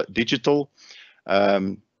digital,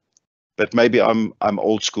 but maybe I'm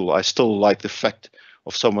old school. I still like the fact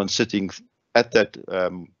of someone sitting at that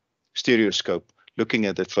stereoscope, looking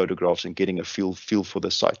at the photographs and getting a feel for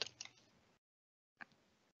the site.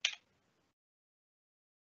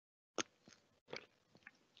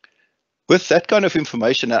 With that kind of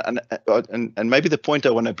information, and maybe the point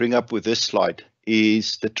I want to bring up with this slide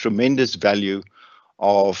is the tremendous value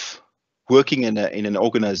of working in an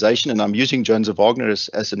organization, and I'm using Jones & Wagner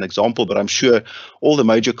as an example, but I'm sure all the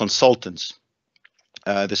major consultants,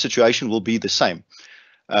 the situation will be the same.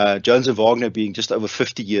 Jones & Wagner being just over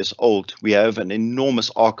 50 years old, we have an enormous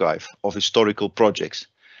archive of historical projects,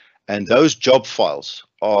 and those job files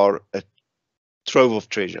are a trove of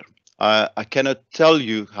treasure. I cannot tell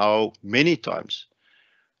you how many times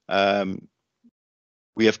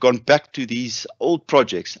we have gone back to these old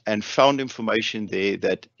projects and found information there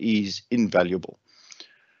that is invaluable.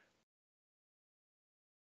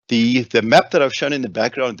 The map that I've shown in the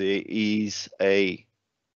background there is a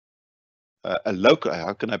local,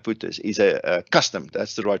 how can I put this, is a custom,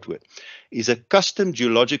 that's the right word, is a custom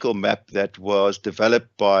geological map that was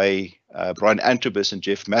developed by Brian Antrobus and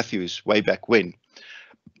Jeff Matthews way back when,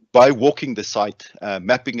 by walking the site,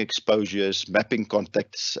 mapping exposures, mapping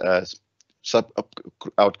contacts,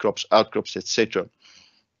 outcrops, etc.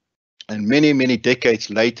 And many, many decades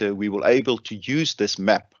later, we were able to use this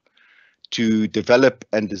map to develop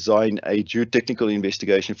and design a geotechnical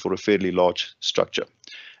investigation for a fairly large structure.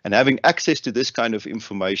 And having access to this kind of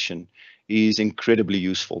information is incredibly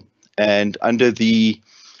useful. And under the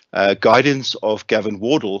guidance of Gavin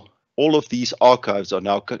Wardle, all of these archives are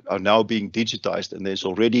now being digitized, and there's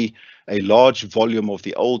already a large volume of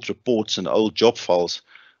the old reports and old job files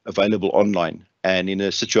available online. And in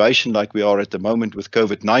a situation like we are at the moment with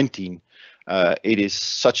COVID-19, it is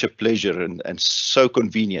such a pleasure and so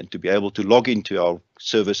convenient to be able to log into our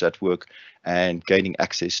service at work and gaining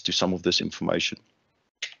access to some of this information.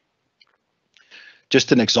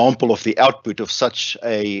 Just an example of the output of such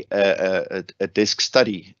a desk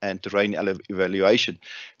study and terrain evaluation.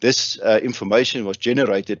 This information was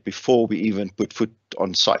generated before we even put foot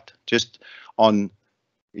on site, just on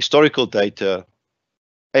historical data,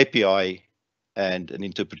 API, and an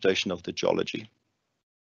interpretation of the geology.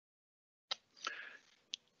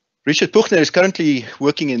 Richard Buchner is currently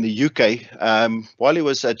working in the UK. While he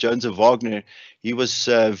was at Jones and Wagner, he was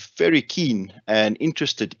very keen and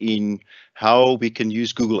interested in how we can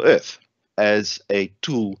use Google Earth as a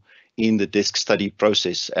tool in the desk study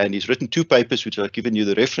process. And he's written 2 papers, which I've given you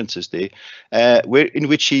the references there, in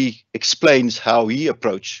which he explains how he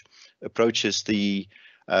approaches the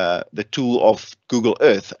tool of Google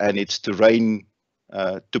Earth and its terrain,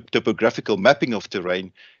 topographical mapping of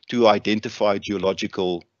terrain to identify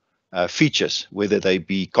geological features, whether they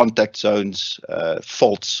be contact zones,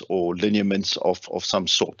 faults, or lineaments of some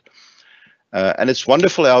sort. And it's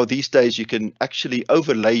wonderful how these days you can actually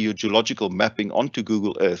overlay your geological mapping onto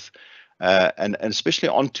Google Earth, and especially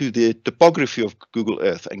onto the topography of Google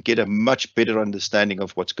Earth, and get a much better understanding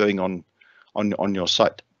of what's going on your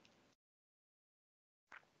site.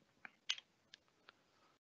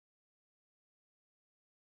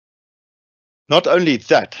 Not only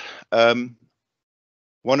that,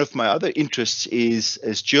 one of my other interests is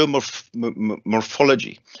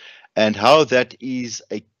geomorphology, and how that is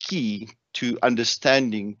a key to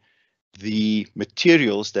understanding the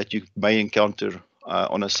materials that you may encounter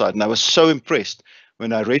on a site. And I was so impressed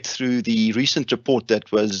when I read through the recent report that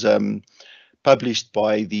was published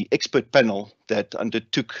by the expert panel that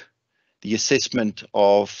undertook the assessment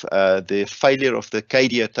of the failure of the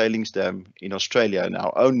Cadia tailings dam in Australia. And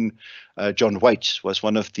our own John Waits was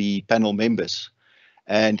one of the panel members.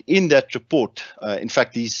 And in that report, in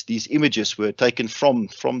fact, these images were taken from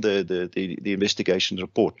the investigation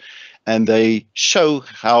report, and they show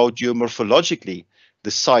how geomorphologically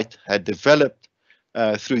the site had developed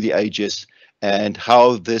through the ages, and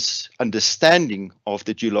how this understanding of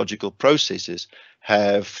the geological processes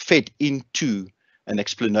have fed into an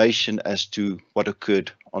explanation as to what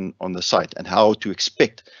occurred on the site, and how to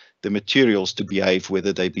expect the materials to behave,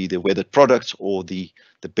 whether they be the weathered products or the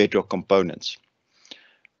bedrock components.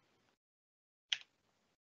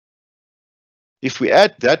 If we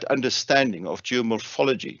add that understanding of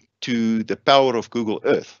geomorphology to the power of Google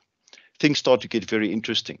Earth, things start to get very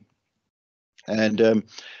interesting. And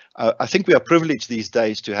I think we are privileged these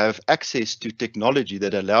days to have access to technology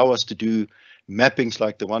that allow us to do mappings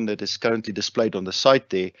like the one that is currently displayed on the site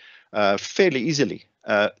there fairly easily.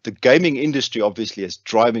 The gaming industry obviously is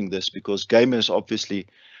driving this, because gamers obviously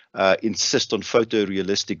insist on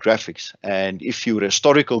photorealistic graphics. And if you're a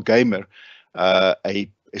historical gamer, a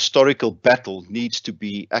historical battle needs to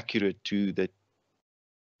be accurate to the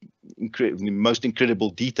most incredible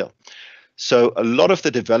detail. So a lot of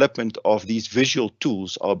the development of these visual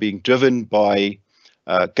tools are being driven by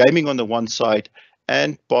gaming on the one side,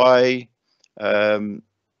 and by BIM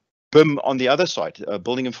on the other side,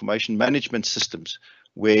 building information management systems,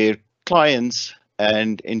 where clients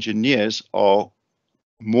and engineers are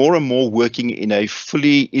more and more working in a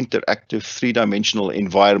fully interactive 3-dimensional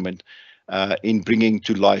environment in bringing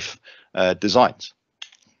to life designs.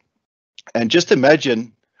 And just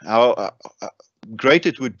imagine how great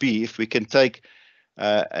it would be if we can take,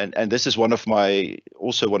 and this is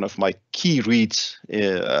also one of my key reads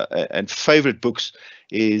and favorite books,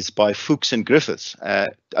 is by Fuchs and Griffiths,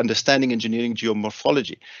 Understanding Engineering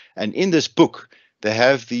Geomorphology. And in this book, they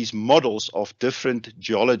have these models of different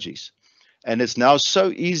geologies. And it's now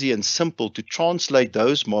so easy and simple to translate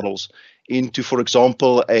those models into, for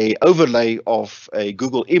example, a overlay of a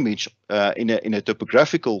Google image in a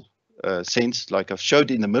topographical sense, like I've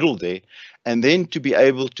showed in the middle there, and then to be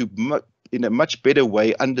able to, in a much better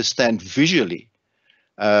way, understand visually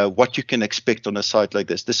what you can expect on a site like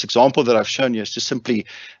this. This example that I've shown you is just simply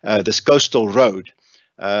this coastal road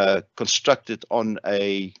constructed on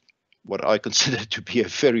what I consider to be a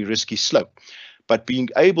very risky slope. But being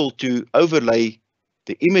able to overlay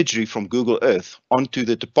the imagery from Google Earth onto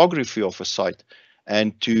the topography of a site,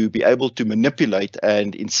 and to be able to manipulate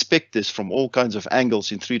and inspect this from all kinds of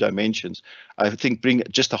angles in 3 dimensions, I think bring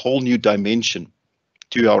just a whole new dimension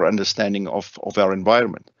to our understanding of our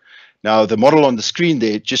environment. Now, the model on the screen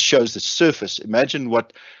there just shows the surface. Imagine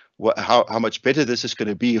how much better this is going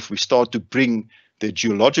to be if we start to bring the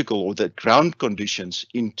geological or the ground conditions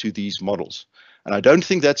into these models. And I don't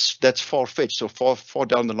think that's far-fetched. So far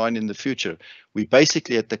down the line in the future, we're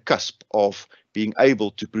basically at the cusp of being able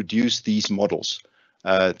to produce these models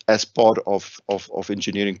as part of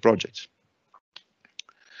engineering projects.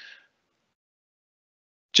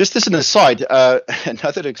 Just as an aside,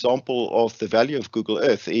 another example of the value of Google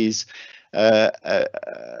Earth is a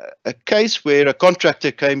case where a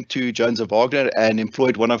contractor came to Jones & Wagner and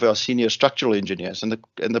employed one of our senior structural engineers. And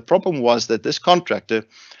the problem was that this contractor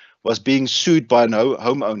was being sued by a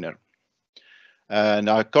homeowner.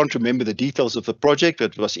 And I can't remember the details of the project.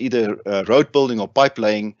 It was either road building or pipe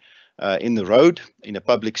laying, in the road, in a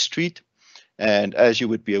public street. And as you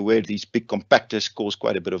would be aware, these big compactors cause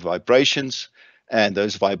quite a bit of vibrations, and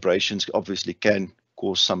those vibrations obviously can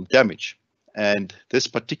cause some damage. And this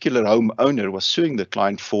particular homeowner was suing the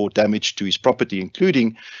client for damage to his property,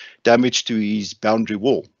 including damage to his boundary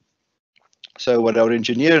wall. So what our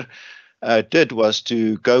engineer did was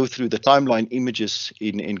to go through the timeline images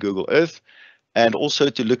in Google Earth, and also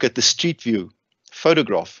to look at the street view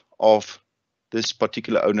photograph of this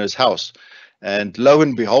particular owner's house. And lo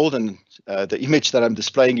and behold, and the image that I'm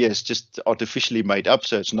displaying here is just artificially made up,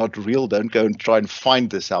 so it's not real. Don't go and try and find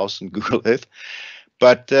this house in Google Earth.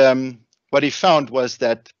 But what he found was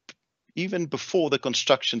that even before the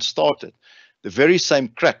construction started, the very same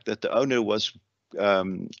crack that the owner was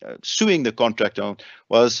suing the contractor on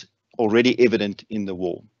was already evident in the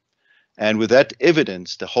wall. And with that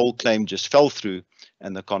evidence, the whole claim just fell through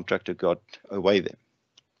and the contractor got away there.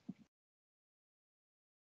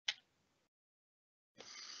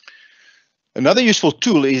 Another useful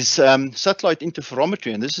tool is satellite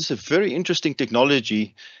interferometry, and this is a very interesting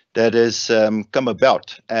technology that has come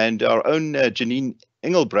about. And our own Janine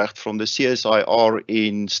Engelbrecht from the CSIR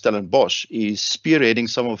in Stellenbosch is spearheading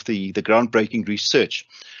some of the groundbreaking research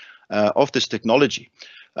of this technology.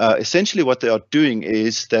 Essentially what they are doing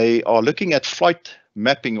is they are looking at flight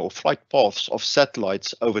mapping or flight paths of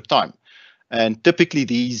satellites over time. And typically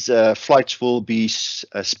these flights will be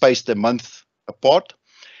spaced a month apart.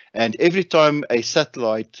 And every time a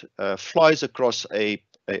satellite flies across a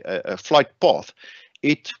flight path,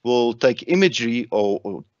 it will take imagery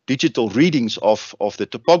or digital readings of the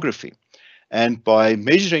topography. And by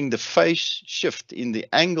measuring the phase shift in the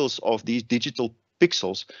angles of these digital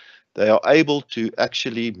pixels, they are able to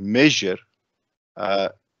actually measure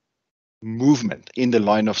movement in the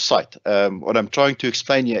line of sight. What I'm trying to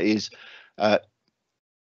explain here is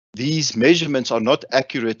these measurements are not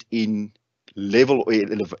accurate in level or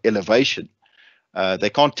elevation. They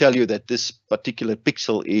can't tell you that this particular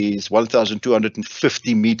pixel is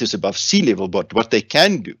 1,250 meters above sea level, but what they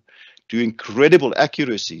can do to incredible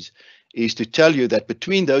accuracies is to tell you that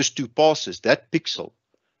between those two passes, that pixel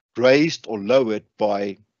raised or lowered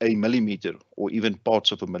by a millimeter or even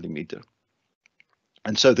parts of a millimeter.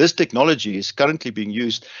 And so this technology is currently being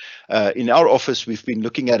used in our office. We've been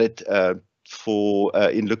looking at it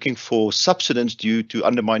in looking for subsidence due to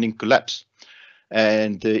undermining collapse.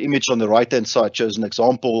 And the image on the right-hand side shows an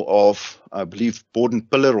example of, I believe, board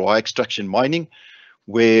and pillar or high extraction mining,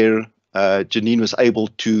 where Janine was able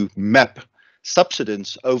to map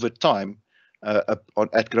subsidence over time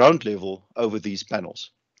at ground level over these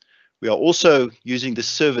panels. We are also using this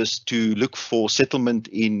service to look for settlement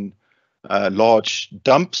in large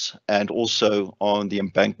dumps and also on the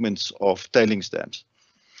embankments of tailings dams.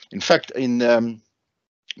 In fact, in the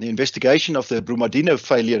investigation of the Brumadinho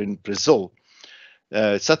failure in Brazil,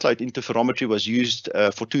 satellite interferometry was used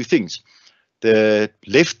for two things. The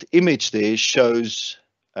left image there shows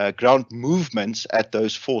ground movements at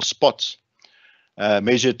those 4 spots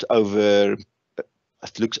measured over,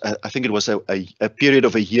 I think it was a period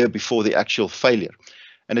of a year before the actual failure.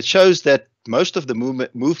 And it shows that most of the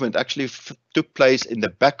movement actually took place in the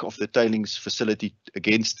back of the tailings facility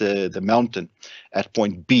against the mountain at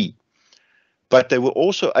point B. But they were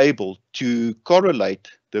also able to correlate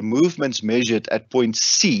the movements measured at point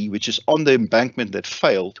C, which is on the embankment that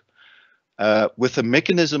failed, with a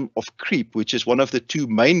mechanism of creep, which is one of the 2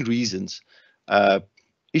 main reasons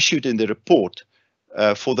issued in the report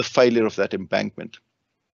for the failure of that embankment.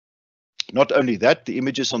 Not only that, the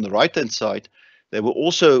images on the right-hand side, they were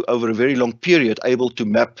also over a very long period able to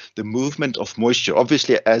map the movement of moisture,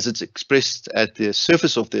 obviously as it's expressed at the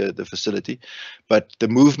surface of the facility, but the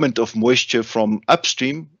movement of moisture from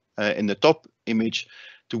upstream in the top image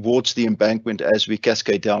towards the embankment as we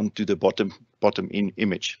cascade down to the bottom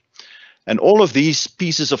image. And all of these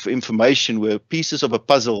pieces of information were pieces of a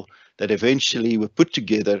puzzle that eventually were put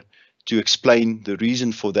together to explain the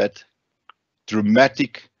reason for that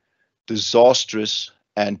dramatic, disastrous,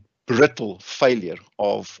 and brittle failure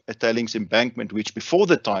of a tailings embankment, which before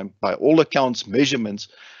the time, by all accounts, measurements,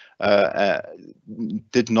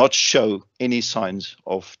 did not show any signs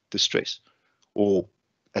of distress, or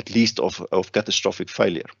at least of catastrophic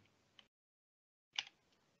failure.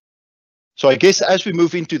 So I guess as we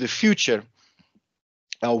move into the future,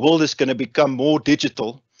 our world is going to become more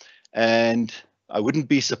digital, and I wouldn't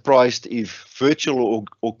be surprised if virtual or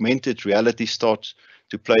augmented reality starts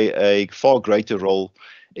to play a far greater role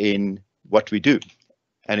in what we do.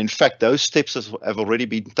 And in fact, those steps have already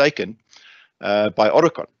been taken by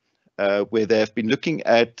Oricon, where they have been looking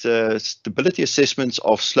at stability assessments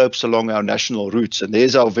of slopes along our national routes. And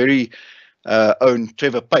there's our very own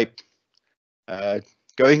Trevor Pape,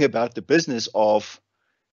 going about the business of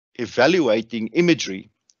evaluating imagery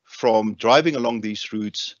from driving along these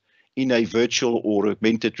routes in a virtual or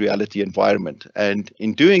augmented reality environment. And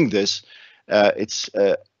in doing this, it's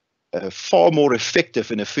a far more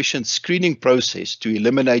effective and efficient screening process to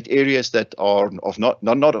eliminate areas that are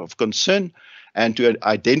not of concern, and to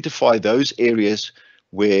identify those areas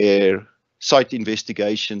where site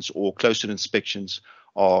investigations or closer inspections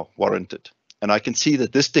are warranted. And I can see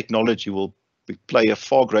that this technology will play a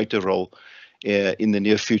far greater role in the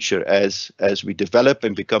near future as we develop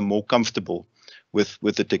and become more comfortable with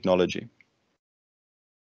the technology.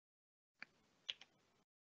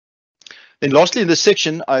 Then lastly, in this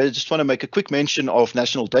section, I just want to make a quick mention of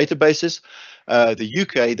national databases. The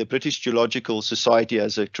UK, the British Geological Society,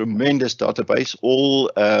 has a tremendous database.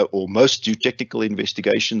 All or most geotechnical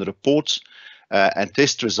investigation reports and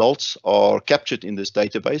test results are captured in this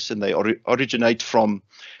database, and they originate from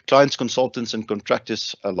clients, consultants, and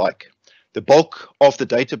contractors alike. The bulk of the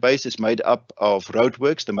database is made up of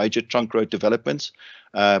roadworks, the major trunk road developments,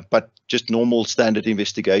 but just normal standard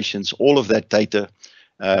investigations. All of that data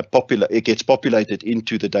it gets populated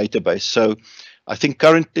into the database. So I think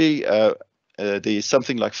currently there's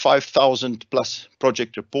something like 5,000 plus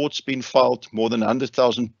project reports being filed, more than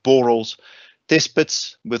 100,000 boreholes, test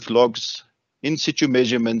pits with logs, in situ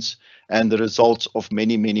measurements, and the results of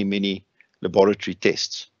many laboratory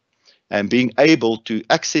tests. And being able to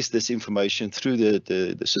access this information through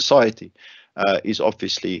the society is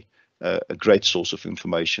obviously a great source of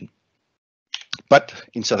information. But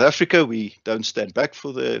in South Africa, we don't stand back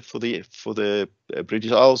for the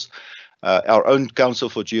British Isles. Our own Council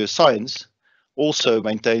for Geoscience also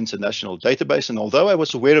maintains a national database. And although I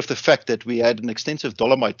was aware of the fact that we had an extensive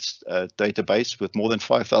dolomite database with more than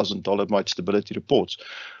 5,000 dolomite stability reports,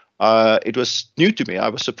 it was new to me. I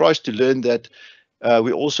was surprised to learn that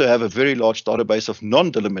we also have a very large database of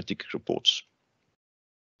non-dolomitic reports.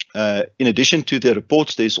 In addition to the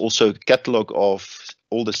reports, there's also a catalogue of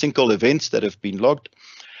all the sinkhole events that have been logged.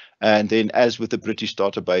 And then, as with the British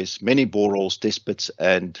database, many boreholes, test pits,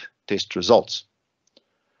 and test results.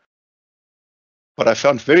 What I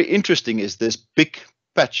found very interesting is this big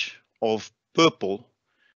patch of purple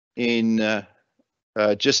in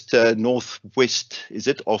just northwest, is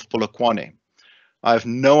it, of Polokwane. I have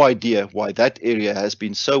no idea why that area has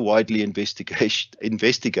been so widely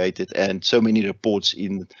investigated and so many reports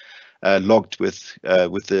logged with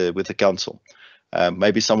the council.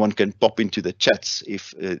 Maybe someone can pop into the chats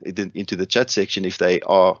into the chat section if they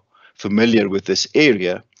are familiar with this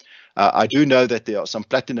area. I do know that there are some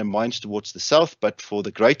platinum mines towards the south, but for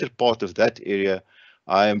the greater part of that area,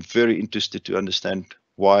 I am very interested to understand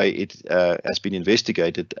why it has been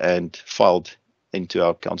investigated and filed into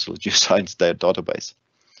our Council of Geoscience database.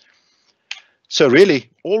 So really,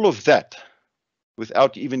 all of that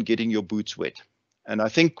without even getting your boots wet. And I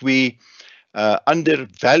think we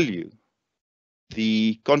undervalue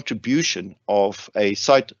the contribution of a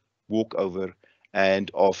site walkover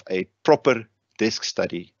and of a proper desk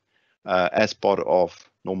study as part of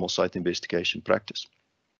normal site investigation practice.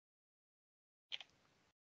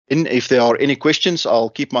 And if there are any questions, I'll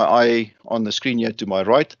keep my eye on the screen here to my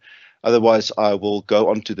right. Otherwise, I will go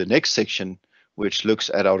on to the next section, which looks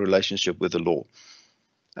at our relationship with the law.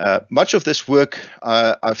 Much of this work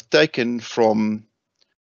I've taken from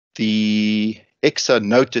the EXA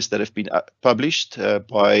notice that have been published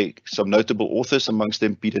by some notable authors, amongst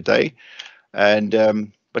them Peter Day. And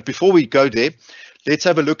but before we go there, let's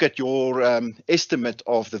have a look at your estimate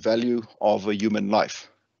of the value of a human life.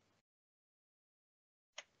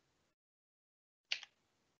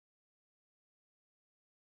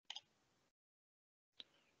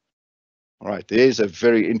 All right, there's a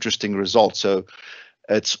very interesting result. So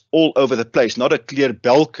it's all over the place, not a clear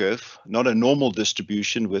bell curve, not a normal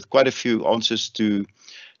distribution with quite a few answers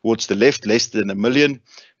towards the left, less than 1 million.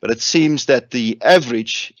 But it seems that the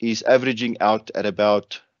average is averaging out at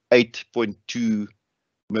about 8.2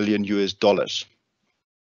 million US dollars.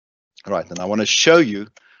 All right, and I want to show you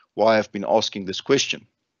why I've been asking this question.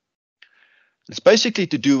 It's basically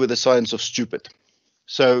to do with the science of stupid.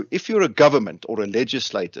 So if you're a government or a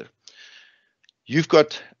legislator, you've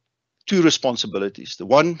got two responsibilities. The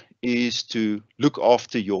one is to look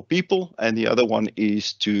after your people, and the other one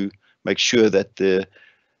is to make sure that the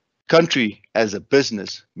country as a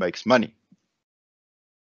business makes money.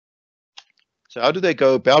 So how do they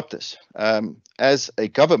go about this? As a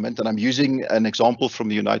government, and I'm using an example from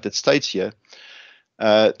the United States here,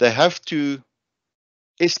 they have to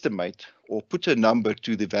estimate or put a number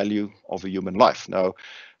to the value of a human life. Now,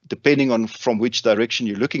 depending on from which direction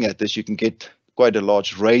you're looking at this, you can get quite a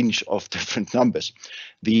large range of different numbers.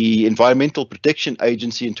 The Environmental Protection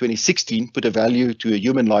Agency in 2016 put a value to a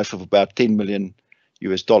human life of about $10 million.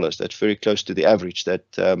 That's very close to the average that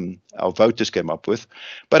our voters came up with.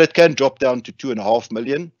 But it can drop down to $2.5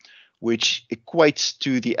 million, which equates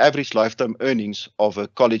to the average lifetime earnings of a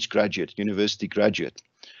college graduate, university graduate.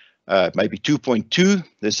 Maybe 2.2.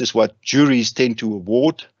 This is what juries tend to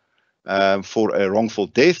award for a wrongful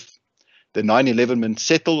death. The 9/11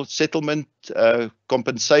 settlement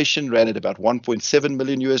compensation ran at about $1.7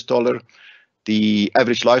 million. The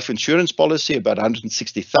average life insurance policy about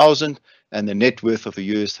 $160,000, and the net worth of a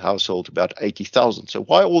US household about $80,000. So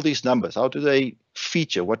why all these numbers? How do they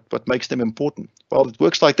feature? What makes them important? Well, it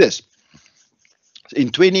works like this.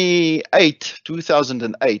 In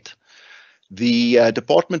 2008, the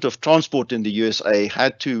Department of Transport in the USA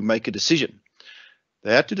had to make a decision.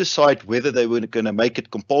 They had to decide whether they were going to make it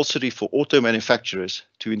compulsory for auto manufacturers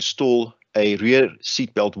to install a rear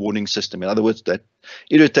seatbelt warning system. In other words, that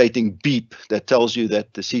irritating beep that tells you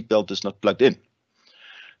that the seatbelt is not plugged in.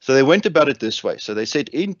 So they went about it this way. So they said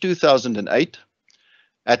in 2008,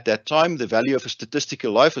 at that time, the value of a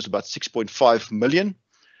statistical life was about 6.5 million.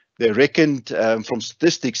 They reckoned from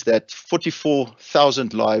statistics that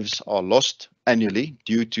 44,000 lives are lost annually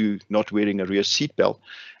due to not wearing a rear seatbelt.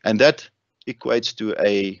 And that equates to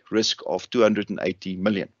a risk of 280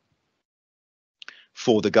 million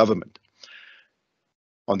for the government.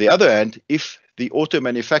 On the other hand, if the auto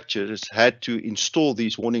manufacturers had to install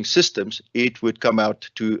these warning systems, it would come out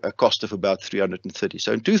to a cost of about 330.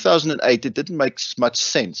 So in 2008, it didn't make much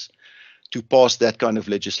sense to pass that kind of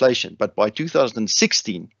legislation. But by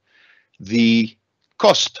 2016, the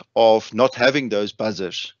cost of not having those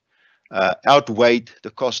buzzers outweighed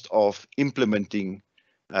the cost of implementing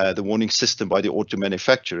the warning system by the auto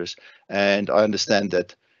manufacturers. And I understand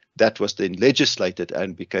that that was then legislated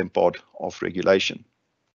and became part of regulation.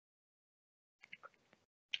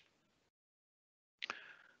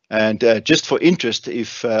 And just for interest,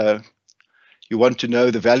 if you want to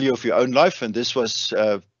know the value of your own life, and this was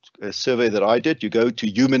a survey that I did, you go to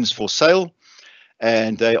Humans for Sale,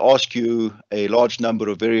 and they ask you a large number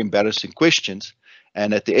of very embarrassing questions.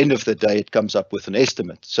 And at the end of the day, it comes up with an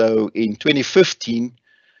estimate. So in 2015,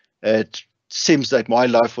 it seems that my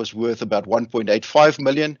life was worth about 1.85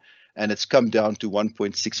 million, and it's come down to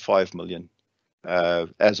 1.65 million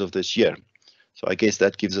as of this year. So I guess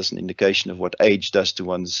that gives us an indication of what age does to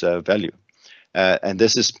one's value. And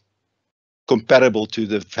this is comparable to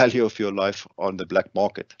the value of your life on the black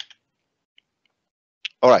market.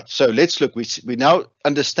 All right, so let's look. We now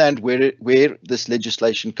understand where this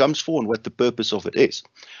legislation comes from and what the purpose of it is.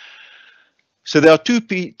 So there are two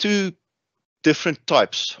different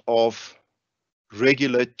types of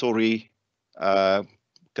regulatory, can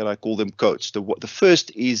I call them codes? The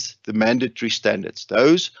first is the mandatory standards.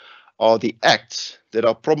 Those are the acts that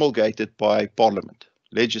are promulgated by Parliament,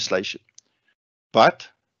 legislation. But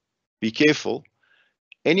be careful,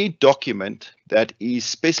 any document that is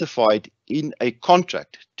specified in a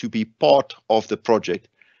contract to be part of the project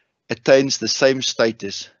attains the same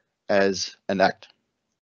status as an act.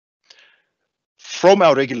 From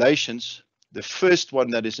our regulations, the first one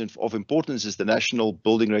that is of importance is the National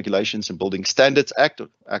Building Regulations and Building Standards Act,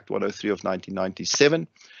 Act 103 of 1997.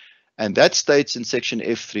 And that states in section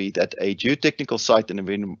F3 that a geotechnical site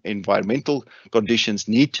and environmental conditions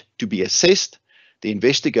need to be assessed. The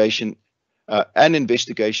investigation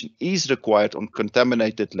is required on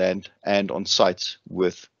contaminated land and on sites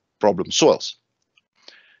with problem soils.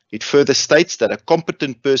 It further states that a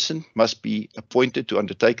competent person must be appointed to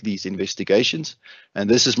undertake these investigations. And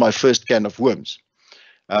this is my first can of worms.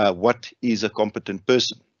 What is a competent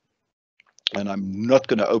person? And I'm not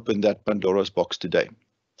going to open that Pandora's box today.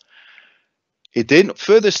 It then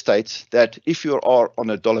further states that if you are on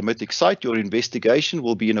a dolomitic site, your investigation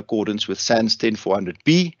will be in accordance with SANS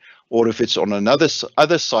 10400B, or if it's on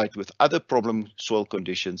other site with other problem soil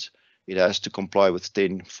conditions, it has to comply with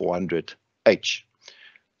 10400H.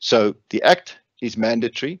 So the Act is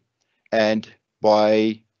mandatory, and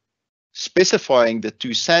by specifying the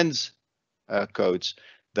two SANS codes,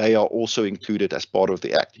 they are also included as part of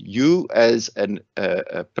the Act. You as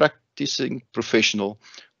a practicing professional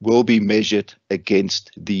will be measured against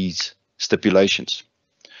these stipulations.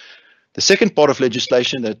 The second part of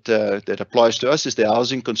legislation that applies to us is the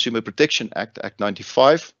Housing Consumer Protection Act, Act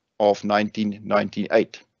 95 of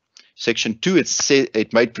 1998. Section 2,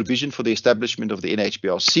 it made provision for the establishment of the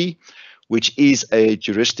NHBRC, which is a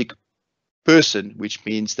juristic person, which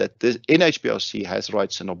means that the NHBRC has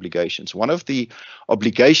rights and obligations. One of the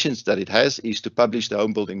obligations that it has is to publish the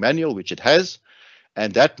Home Building Manual, which it has,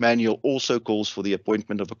 And that manual also calls for the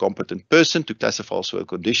appointment of a competent person to classify soil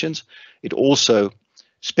conditions. It also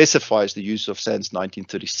specifies the use of SANS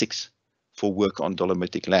 1936 for work on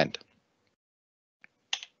dolomitic land.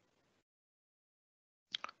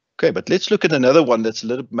 Okay, but let's look at another one that's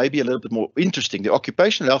maybe a little bit more interesting. The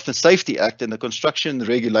Occupational Health and Safety Act and the construction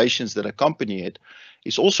regulations that accompany it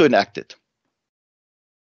is also enacted.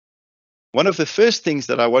 One of the first things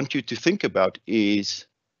that I want you to think about is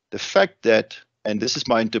the fact that, and this is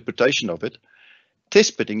my interpretation of it,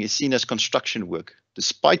 test pitting is seen as construction work,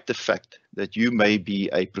 despite the fact that you may be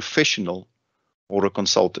a professional or a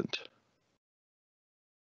consultant.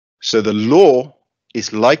 So the law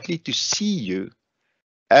is likely to see you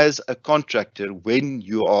as a contractor when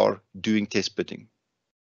you are doing test pitting.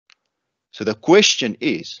 So the question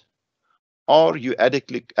is, are you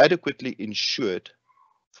adequately insured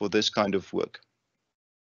for this kind of work?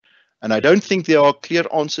 And I don't think there are clear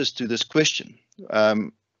answers to this question.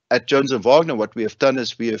 At Jones & Wagner, what we have done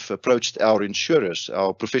is we have approached our insurers,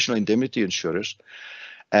 our professional indemnity insurers,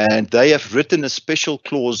 and they have written a special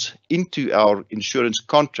clause into our insurance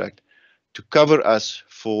contract to cover us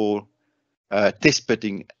for test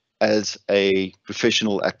pitting as a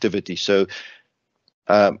professional activity. So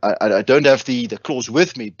I don't have the clause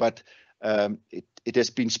with me, but it has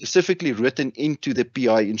been specifically written into the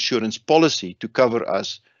PI insurance policy to cover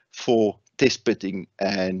us for test pitting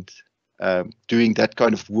and doing that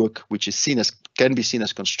kind of work, which is can be seen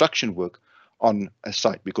as construction work on a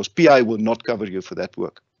site, because PI will not cover you for that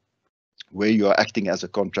work where you are acting as a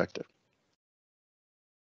contractor.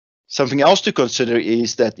 Something else to consider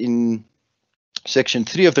is that in Section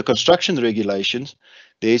 3 of the construction regulations,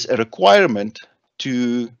 there's a requirement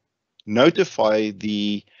to notify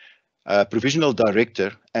the provisional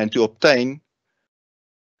director and to obtain,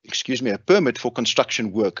 a permit for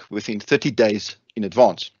construction work within 30 days in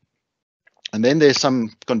advance. And then there's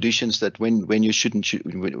some conditions that when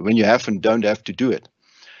you have and don't have to do it.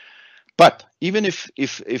 But even if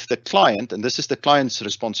the client, and this is the client's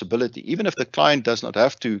responsibility, even if the client does not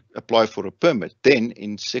have to apply for a permit, then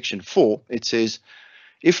in Section 4, it says,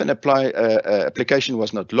 if an application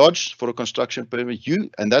was not lodged for a construction permit,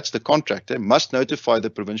 you, and that's the contractor, must notify the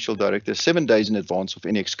provincial director 7 days in advance of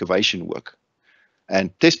any excavation work.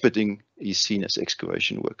 And test pitting is seen as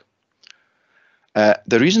excavation work.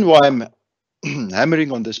 The reason why I'm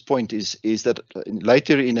hammering on this point is that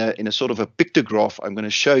later in a sort of a pictograph, I'm going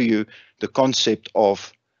to show you the concept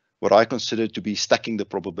of what I consider to be stacking the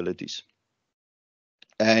probabilities.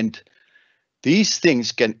 And these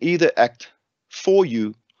things can either act for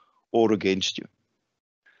you or against you.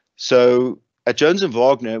 So at Jones &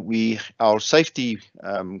 Wagner, our safety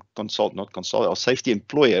our safety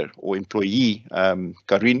employer or employee,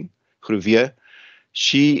 Karin Gruvier,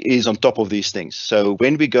 she is on top of these things. So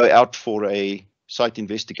when we go out for a site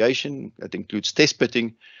investigation, that includes test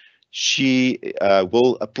pitting, she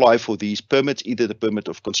will apply for these permits, either the permit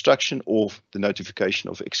of construction or the notification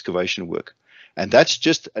of excavation work. And that's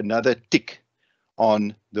just another tick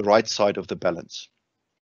on the right side of the balance.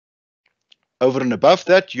 Over and above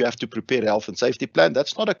that, you have to prepare a health and safety plan.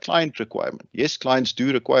 That's not a client requirement. Yes, clients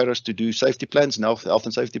do require us to do safety plans, health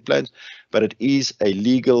and safety plans, but it is a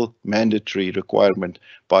legal mandatory requirement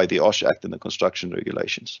by the OSH Act and the construction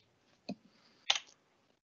regulations.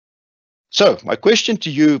 So my question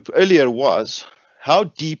to you earlier was, how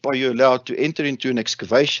deep are you allowed to enter into an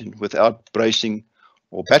excavation without bracing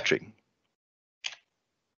or battering?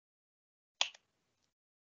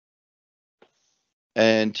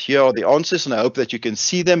 And here are the answers, and I hope that you can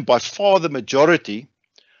see them. By far, the majority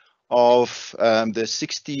of the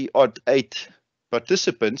 68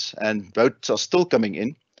 participants, and votes are still coming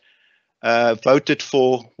in, voted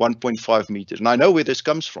for 1.5 meters. And I know where this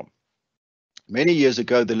comes from. Many years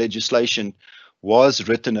ago, the legislation was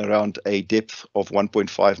written around a depth of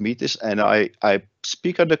 1.5 meters, and I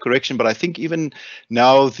speak under correction, but I think even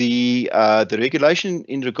now the regulation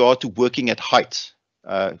in regard to working at heights,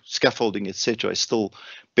 scaffolding, etc., is still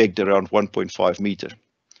pegged around 1.5 meter.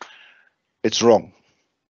 It's wrong.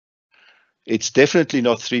 It's definitely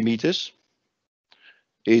not 3 meters.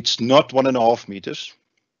 It's not 1.5 meters.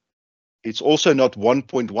 It's also not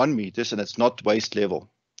 1.1 meters, and it's not waist level.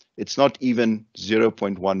 It's not even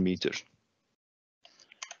 0.1 meters.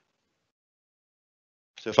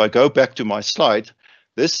 So if I go back to my slide,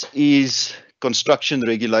 this is Construction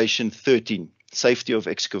Regulation 13, Safety of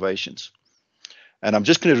Excavations. And I'm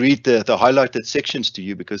just going to read the highlighted sections to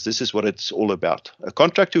you because this is what it's all about. A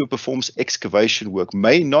contractor who performs excavation work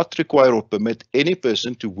may not require or permit any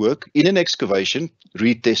person to work in an excavation,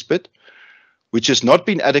 read test pit, which has not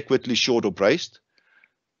been adequately shored or braced,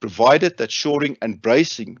 provided that shoring and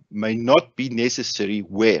bracing may not be necessary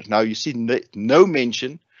where. Now you see no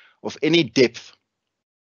mention of any depth,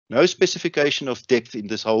 no specification of depth in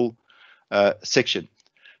this whole section.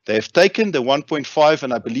 They have taken the 1.5,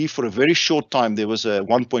 and I believe for a very short time there was a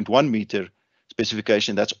 1.1 meter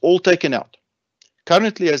specification. That's all taken out.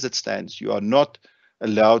 Currently, as it stands, you are not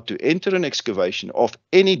allowed to enter an excavation of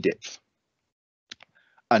any depth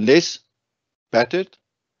unless battered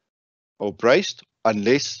or braced,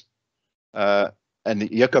 unless, and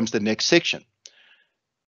here comes the next section.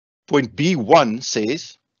 Point B1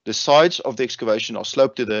 says the sides of the excavation are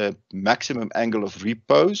sloped to the maximum angle of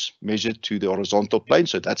repose measured to the horizontal plane.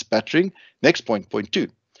 So that's battering. Next point, point 2.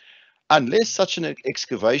 Unless such an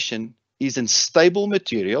excavation is in stable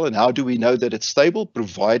material, and how do we know that it's stable?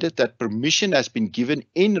 Provided that permission has been given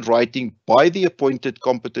in writing by the appointed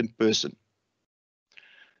competent person.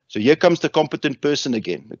 So here comes the competent person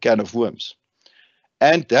again, the can of worms.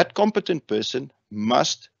 And that competent person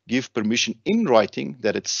must give permission in writing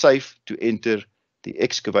that it's safe to enter the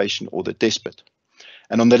excavation or the test pit.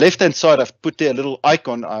 And on the left-hand side, I've put there a little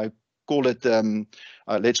icon. I call it,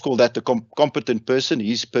 let's call that the competent person.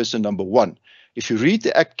 He's person number 1. If you read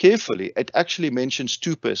the act carefully, it actually mentions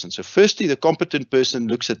 2 persons. So firstly, the competent person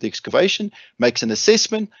looks at the excavation, makes an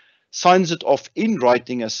assessment, signs it off in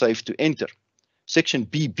writing as safe to enter. Section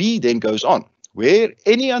BB then goes on. Where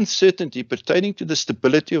any uncertainty pertaining to the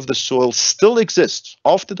stability of the soil still exists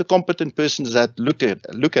after the competent person has had look at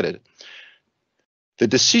it, the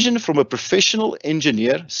decision from a professional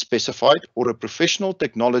engineer specified or a professional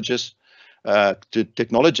technologist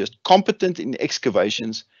competent in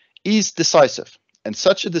excavations is decisive, and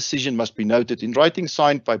such a decision must be noted in writing,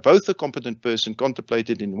 signed by both the competent person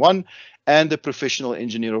contemplated in 1 and the professional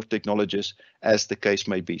engineer or technologist, as the case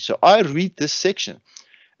may be. So I read this section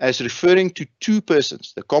as referring to 2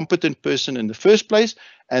 persons, the competent person in the first place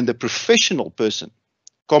and the professional person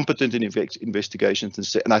competent in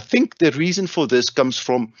investigations. And I think the reason for this comes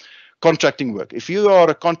from contracting work. If you are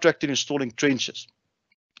a contractor installing trenches,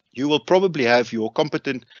 you will probably have your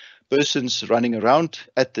competent persons running around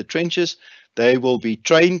at the trenches. They will be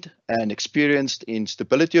trained and experienced in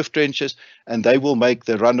stability of trenches, and they will make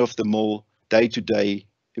the run-of-the-mill day-to-day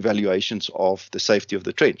evaluations of the safety of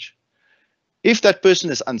the trench. If that person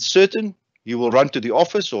is uncertain, you will run to the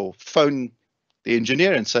office or phone the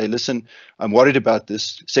engineer and say, listen, I'm worried about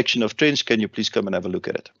this section of trench. Can you please come and have a look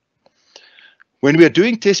at it? When we are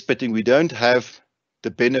doing test pitting, we don't have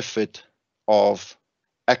the benefit of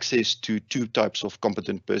access to 2 types of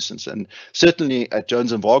competent persons. And certainly at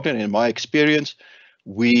Jones & Wagner, in my experience,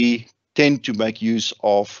 we tend to make use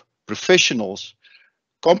of professionals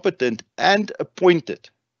competent and appointed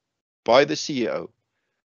by the CEO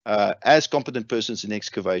as competent persons in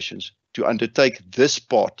excavations to undertake this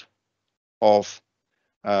part of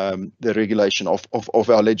the regulation of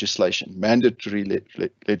our legislation, mandatory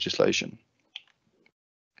legislation.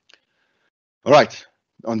 All right,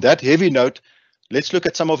 on that heavy note, let's look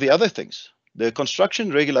at some of the other things. The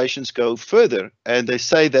construction regulations go further, and they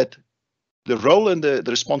say that the role and the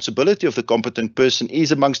responsibility of the competent person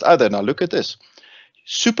is, amongst other, now look at this,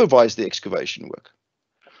 supervise the excavation work,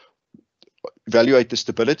 evaluate the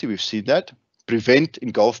stability, we've seen that, prevent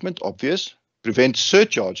engulfment, obvious, prevent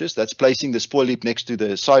surcharges, that's placing the spoil heap next to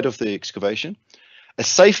the side of the excavation, a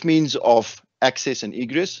safe means of access and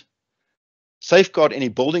egress, safeguard any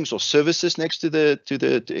buildings or services next to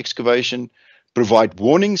the excavation, provide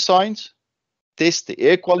warning signs, test the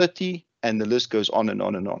air quality, and the list goes on and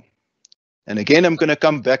on and on. And again, I'm going to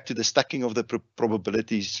come back to the stacking of the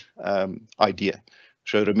probabilities idea.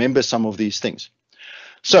 So remember some of these things.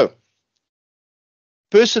 So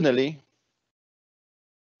personally,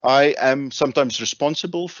 I am sometimes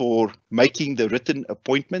responsible for making the written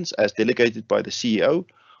appointments as delegated by the CEO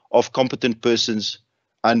of competent persons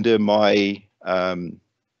under my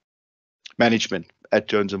management at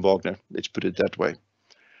Jones & Wagner, let's put it that way.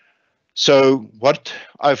 So what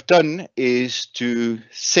I've done is to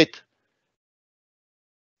set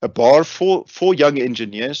a bar for young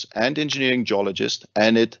engineers and engineering geologists,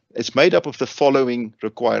 and it's made up of the following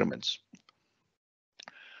requirements.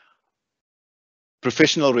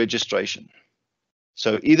 Professional registration.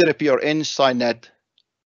 So either a PRN, SINAT,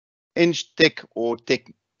 Eng-Tech, or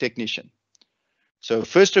technician. So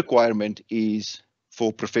first requirement is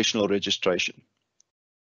for professional registration.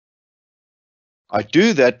 I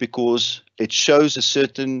do that because it shows a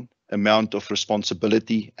certain amount of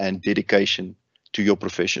responsibility and dedication to your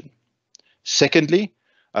profession. Secondly,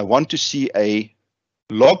 I want to see a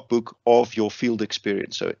logbook of your field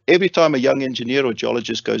experience. So every time a young engineer or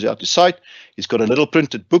geologist goes out to site, he's got a little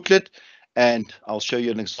printed booklet, And I'll show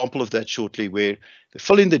you an example of that shortly, where they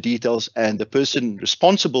fill in the details and the person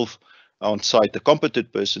responsible on site, the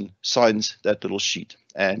competent person, signs that little sheet.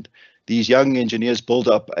 And these young engineers build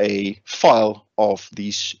up a file of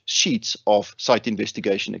these sheets of site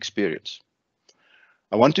investigation experience.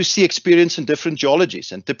 I want to see experience in different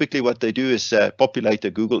geologies, and typically what they do is populate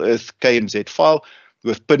a Google Earth KMZ file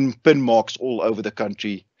with pin marks all over the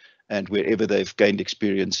country and wherever they've gained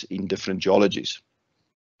experience in different geologies.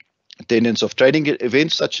 Attendance of training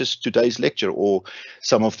events such as today's lecture or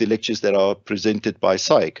some of the lectures that are presented by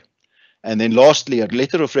SAICE. And then lastly, a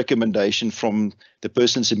letter of recommendation from the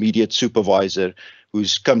person's immediate supervisor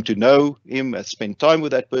who's come to know him, has spent time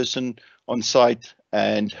with that person on site,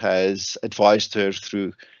 and has advised her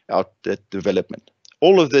throughout that development.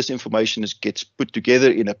 All of this information gets put together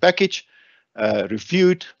in a package,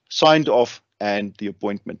 reviewed, signed off, and the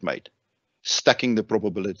appointment made, stacking the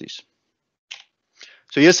probabilities.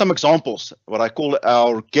 So here's some examples, what I call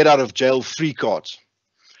our get out of jail free cards.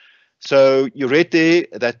 So you read there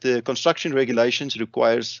that the construction regulations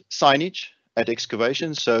requires signage at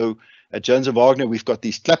excavation. So at Jones & Wagner, we've got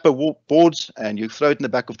these clapper boards, and you throw it in the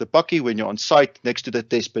back of the bucky when you're on site next to the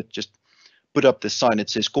test pit. Just put up the sign. It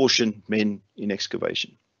says caution, men in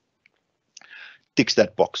excavation. Ticks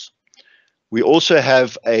that box. We also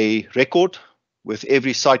have a record with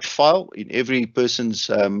every site file in every person's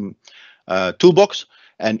toolbox,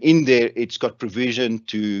 and in there it's got provision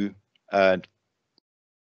to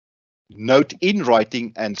note in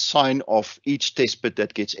writing and sign off each test pit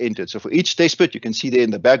that gets entered. So for each test pit, you can see there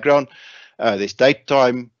in the background, there's date,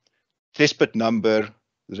 time, test pit number,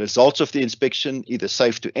 the results of the inspection, either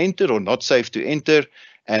safe to enter or not safe to enter,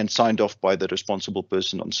 and signed off by the responsible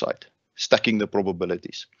person on site, stacking the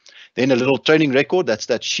probabilities. Then a little training record, that's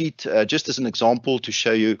that sheet, just as an example to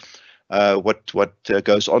show you what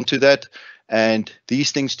goes onto that. And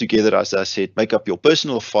these things together, as I said, make up your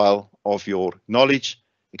personal file of your knowledge,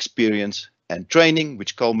 experience, and training,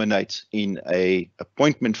 which culminates in an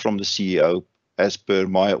appointment from the CEO as per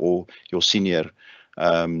my or your senior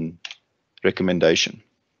recommendation.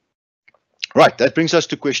 Right, that brings us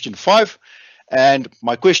to question 5. And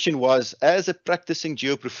my question was, as a practicing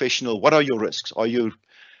geoprofessional, what are your risks? Are you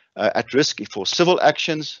at risk for civil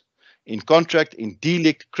actions, in contract, in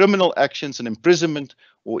delict, criminal actions, and imprisonment,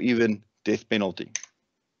 or even death penalty?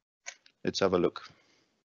 Let's have a look.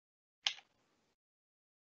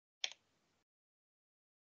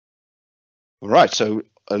 All right, so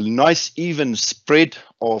a nice even spread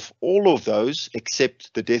of all of those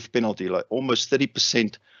except the death penalty, like almost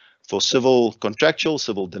 30% for civil contractual,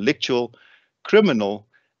 civil delictual, criminal,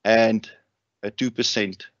 and a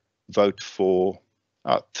 2% vote for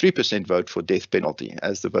 3% vote for death penalty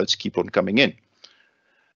as the votes keep on coming in.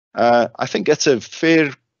 I think that's a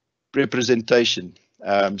fair representation.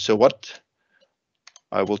 So what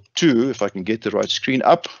I will do, if I can get the right screen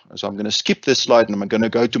up, is I'm going to skip this slide and I'm going to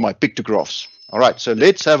go to my pictographs. All right, so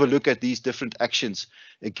let's have a look at these different actions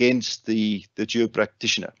against the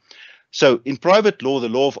geo-practitioner. So in private law, the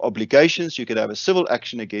law of obligations, you can have a civil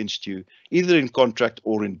action against you, either in contract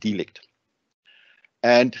or in delict.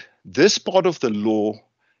 And this part of the law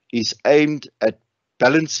is aimed at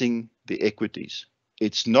balancing the equities.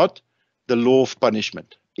 It's not the law of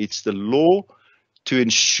punishment. It's the law to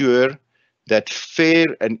ensure that fair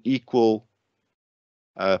and equal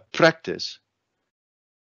practice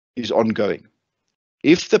is ongoing.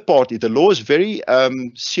 If the party, the law is very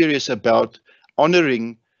serious about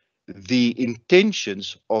honoring the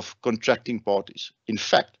intentions of contracting parties. In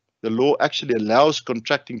fact, the law actually allows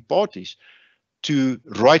contracting parties to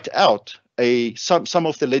write out some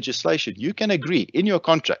of the legislation. You can agree in your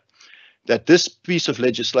contract that this piece of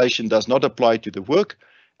legislation does not apply to the work,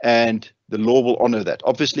 and the law will honor that.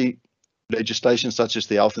 Obviously, legislation such as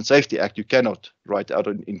the Health and Safety Act, you cannot write out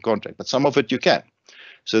in contract, but some of it you can.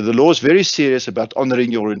 So the law is very serious about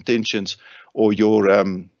honoring your intentions or your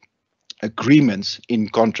agreements in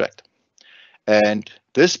contract. And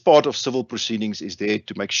this part of civil proceedings is there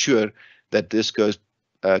to make sure that this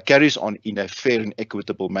carries on in a fair and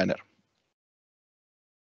equitable manner.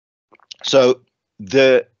 So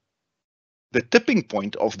the tipping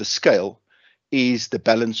point of the scale is the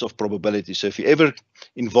balance of probability. So if you're ever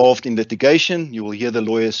involved in litigation, you will hear the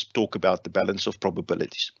lawyers talk about the balance of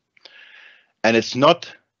probabilities. And it's not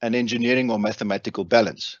an engineering or mathematical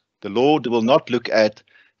balance. The law will not look at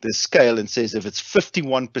the scale and says if it's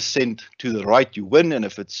 51% to the right, you win, and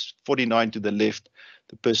if it's 49 to the left,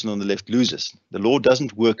 the person on the left loses. The law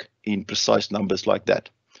doesn't work in precise numbers like that.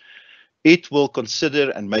 It will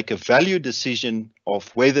consider and make a value decision of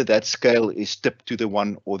whether that scale is tipped to the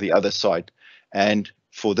one or the other side. And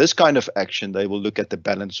for this kind of action, they will look at the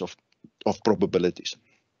balance of of probabilities,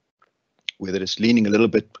 whether it's leaning a little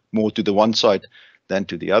bit more to the one side than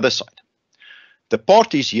to the other side. The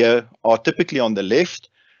parties here are typically on the left,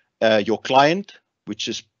 your client, which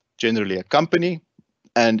is generally a company,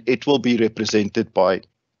 and it will be represented by,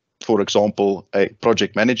 for example, a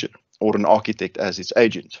project manager or an architect as its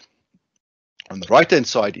agent. On the right-hand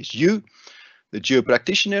side is you, the geo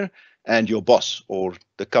practitioner, and your boss or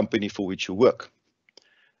the company for which you work.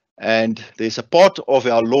 And there's a part of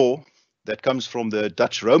our law that comes from the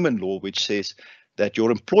Dutch Roman law, which says that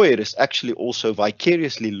your employer is actually also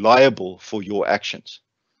vicariously liable for your actions.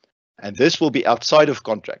 And this will be outside of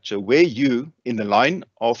contract. So where you, in the line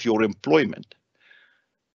of your employment,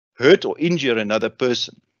 hurt or injure another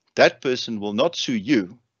person, that person will not sue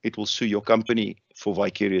you, it will sue your company for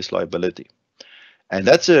vicarious liability. And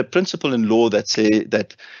that's a principle in law that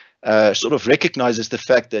sort of recognizes the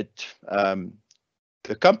fact that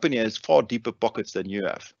the company has far deeper pockets than you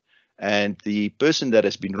have. And the person that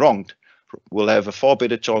has been wronged will have a far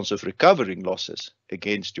better chance of recovering losses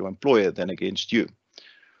against your employer than against you.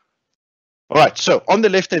 All right, so on the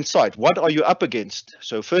left-hand side, what are you up against?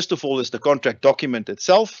 So first of all is the contract document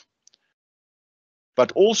itself,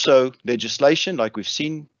 but also legislation like we've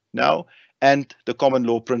seen now, and the common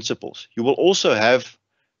law principles. You will also have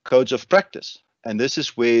codes of practice, and this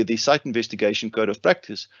is where the site investigation code of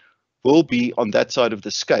practice will be on that side of the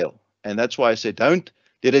scale. And that's why I said don't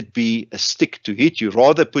let it be a stick to hit you,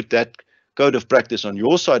 rather put that code of practice on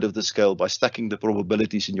your side of the scale by stacking the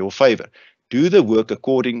probabilities in your favor. Do the work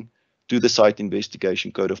according to the site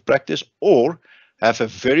investigation code of practice, or have a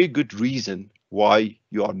very good reason why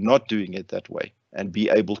you are not doing it that way and be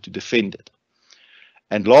able to defend it.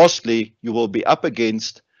 And lastly, you will be up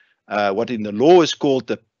against what in the law is called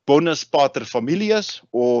the bonus pater familias,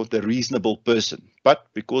 or the reasonable person. But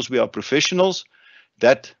because we are professionals,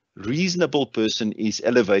 that reasonable person is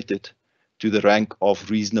elevated to the rank of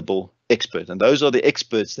reasonable expert. And those are the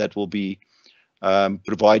experts that will be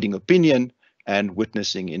providing opinion and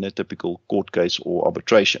witnessing in a typical court case or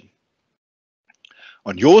arbitration.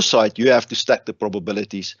 On your side, you have to stack the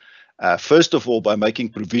probabilities, first of all, by making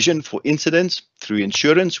provision for incidents through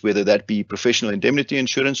insurance, whether that be professional indemnity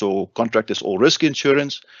insurance or contractors all risk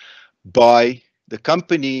insurance, by the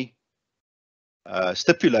company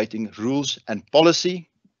stipulating rules and policy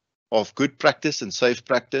of good practice and safe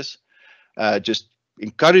practice, just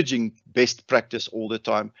encouraging best practice all the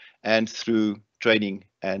time, and through training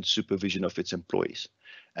and supervision of its employees.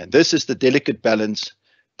 And this is the delicate balance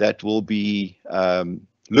that will be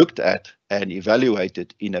looked at and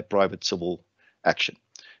evaluated in a private civil action.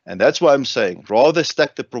 And that's why I'm saying rather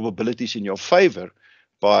stack the probabilities in your favor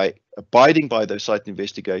by abiding by the site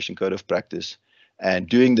investigation code of practice and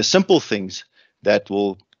doing the simple things that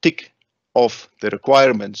will tick off the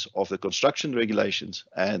requirements of the construction regulations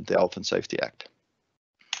and the Health and Safety Act.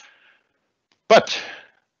 But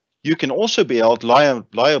you can also be held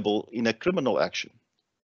liable in a criminal action.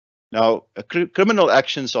 Now, criminal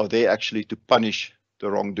actions are there actually to punish the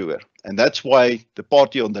wrongdoer. And that's why the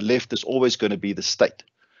party on the left is always going to be the state.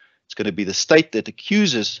 It's going to be the state that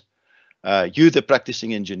accuses you, the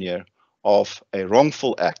practicing engineer, of a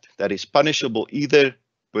wrongful act that is punishable either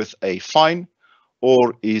with a fine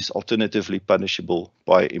or is alternatively punishable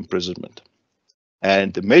by imprisonment.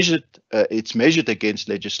 And it's measured against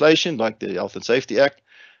legislation like the Health and Safety Act,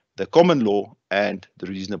 the common law, and the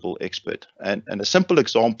reasonable expert. And a simple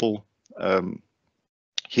example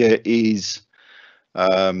here is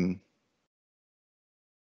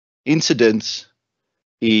incidents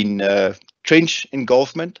in trench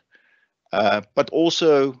engulfment, but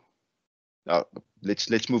also,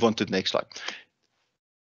 let's move on to the next slide.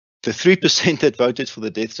 The 3% that voted for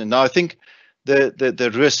the death sentence. Now, I think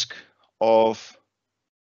the risk of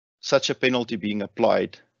such a penalty being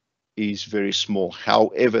applied is very small.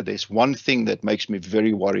 However, there's one thing that makes me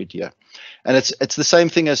very worried here, and it's the same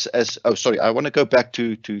thing as oh, sorry, I want to go back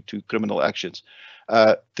to criminal actions.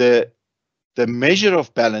 The measure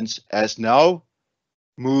of balance has now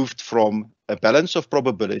moved from a balance of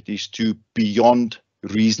probabilities to beyond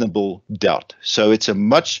reasonable doubt. So it's a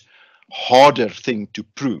much harder thing to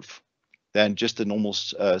prove than just a normal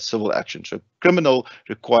civil action. So criminal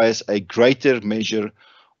requires a greater measure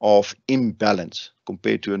of imbalance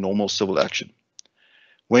compared to a normal civil action.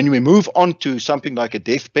 When we move on to something like a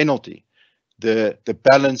death penalty, the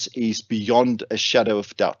balance is beyond a shadow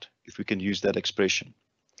of doubt, if we can use that expression.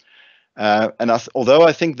 Although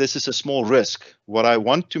I think this is a small risk, what I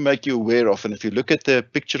want to make you aware of, and if you look at the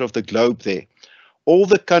picture of the globe there, all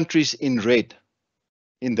the countries in red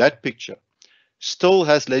in that picture still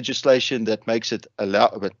has legislation that makes it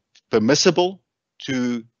permissible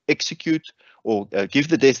to execute or give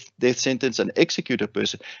the death sentence and execute a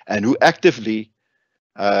person, and who actively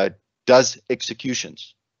does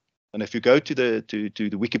executions. And if you go to the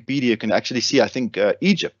Wikipedia, you can actually see, I think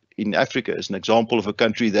Egypt in Africa is an example of a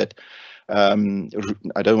country that I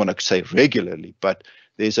don't want to say regularly, but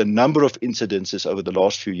there's a number of incidences over the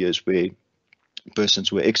last few years where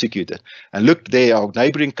persons were executed. And look there, our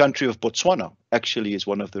neighboring country of Botswana actually is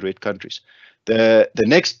one of the red countries. The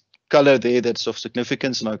next color there that's of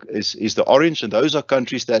significance is the orange, and those are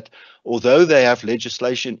countries that, although they have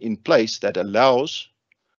legislation in place that allows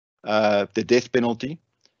the death penalty,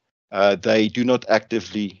 they do not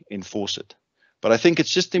actively enforce it. But I think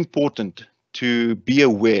it's just important to be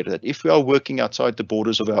aware that if we are working outside the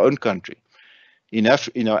borders of our own country, in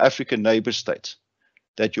our African neighbor states,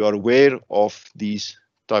 that you are aware of these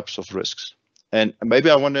types of risks. And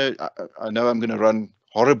maybe I know I'm going to run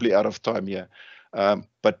horribly out of time here,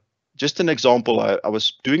 but just an example, I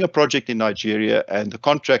was doing a project in Nigeria, and the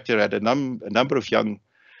contractor had a number of young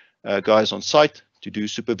guys on site to do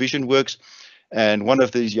supervision works. And one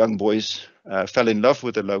of these young boys fell in love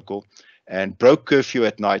with a local and broke curfew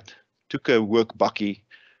at night, took a work bakkie,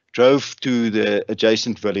 drove to the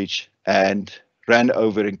adjacent village, and ran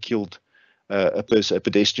over and killed a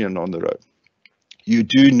pedestrian on the road. You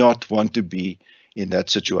do not want to be in that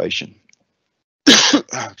situation.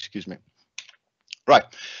 Excuse me. Right.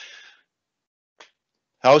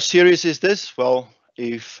 How serious is this? Well,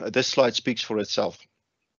 if this slide speaks for itself.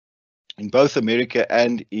 In both America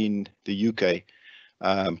and in the UK,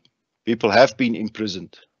 people have been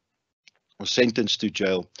imprisoned or sentenced to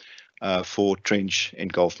jail for trench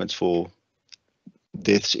engulfments, for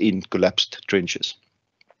deaths in collapsed trenches.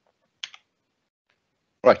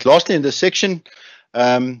 Right, lastly in this section,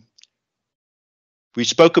 we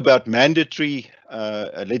spoke about mandatory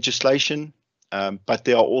legislation, but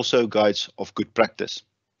there are also guides of good practice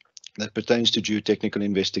that pertains to geotechnical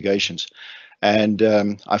investigations. And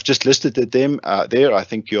I've just listed them there. I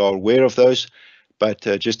think you are aware of those, but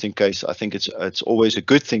just in case, I think it's always a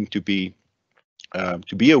good thing to be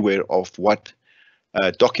aware of what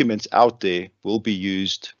documents out there will be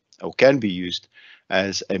used or can be used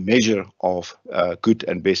as a measure of good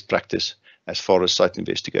and best practice as far as site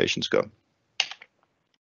investigations go.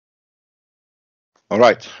 All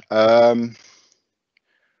right,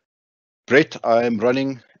 Brett, I am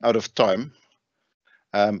running out of time.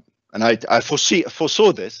 And I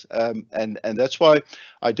foresaw this, and that's why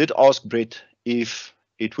I did ask Brett if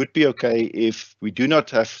it would be okay if we do not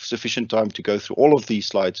have sufficient time to go through all of these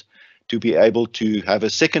slides, to be able to have a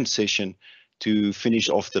second session to finish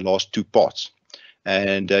off the last two parts.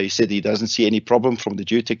 And he said he doesn't see any problem from the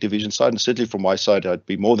Geotech division side, and certainly from my side, I'd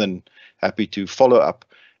be more than happy to follow up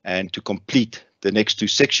and to complete the next two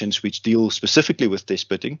sections, which deal specifically with test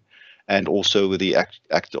pitting, and also with the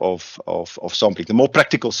act of sampling, the more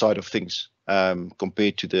practical side of things,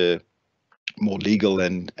 compared to the more legal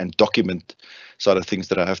and document side of things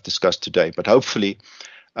that I have discussed today. But hopefully,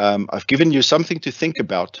 I've given you something to think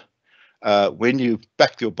about when you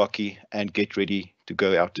pack your bakkie and get ready to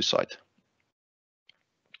go out to site.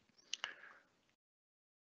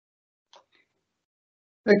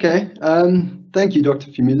 Okay, thank you,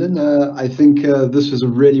 Dr. Vermeulen. I think this was a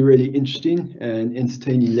really, really interesting and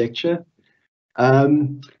entertaining lecture.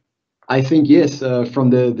 I think, yes,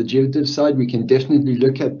 from the GeoDiv side, we can definitely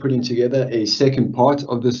look at putting together a second part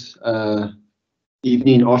of this afternoon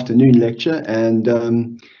lecture,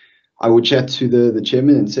 and I will chat to the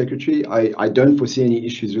chairman and secretary. I don't foresee any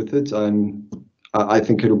issues with it. I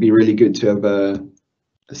think it'll be really good to have a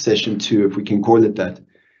session 2, if we can call it that.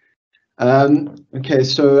 Okay,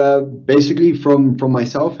 so basically from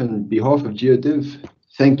myself and behalf of GeoDiv,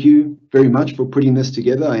 thank you very much for putting this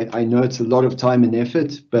together. I know it's a lot of time and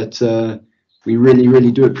effort, but we really,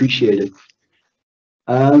 really do appreciate it.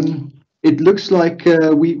 It looks like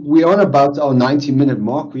we're on about our 90-minute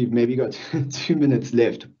mark. We've maybe got 2 minutes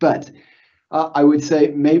left, but I would say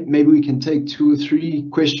maybe we can take 2 or 3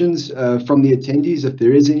 questions from the attendees if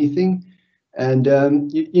there is anything. And,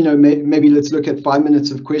 maybe let's look at 5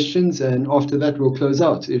 minutes of questions, and after that, we'll close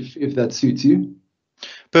out if that suits you.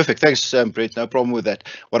 Perfect. Thanks, Brett. No problem with that.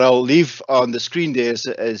 What I'll leave on the screen there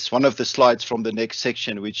is one of the slides from the next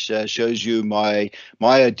section, which shows you my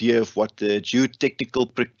idea of what the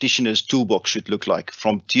geotechnical practitioner's toolbox should look like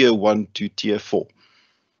from tier 1 to tier 4.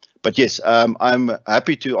 But yes, I'm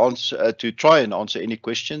happy to try and answer any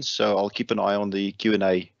questions. So I'll keep an eye on the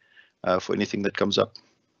Q&A for anything that comes up.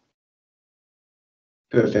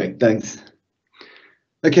 Perfect, thanks.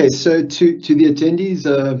 Okay, so to the attendees,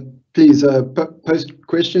 please post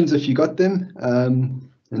questions if you got them,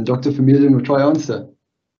 and Dr. Vermeulen will try answer.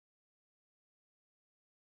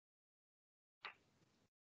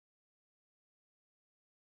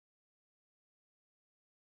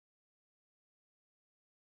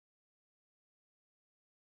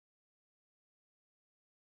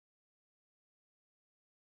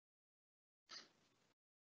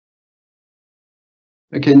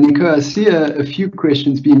 Okay, Nico, I see a few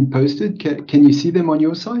questions being posted. Can you see them on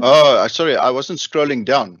your side? Oh, sorry, I wasn't scrolling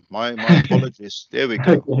down. My apologies. There we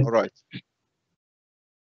go. Okay. All right.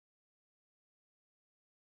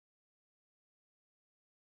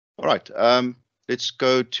 All right. Let's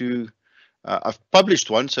go to. I've published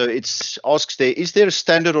one, so it asks there: is there a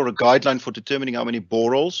standard or a guideline for determining how many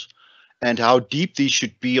boreholes and how deep these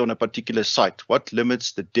should be on a particular site? What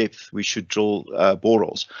limits the depth we should drill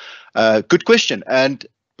boreholes? Good question, and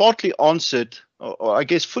partly answered, or I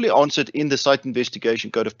guess fully answered in the Site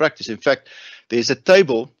Investigation Code of Practice. In fact, there's a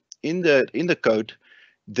table in the code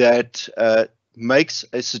that makes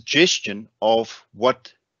a suggestion of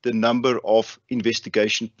what the number of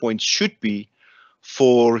investigation points should be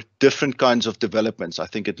for different kinds of developments. I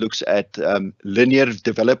think it looks at linear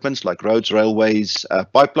developments like roads, railways,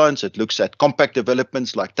 pipelines. It looks at compact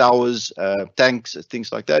developments like towers, tanks,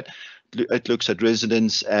 things like that. It looks at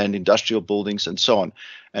residence and industrial buildings and so on.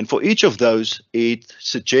 And for each of those, it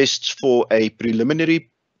suggests for a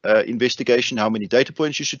preliminary investigation how many data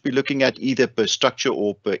points you should be looking at, either per structure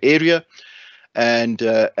or per area. And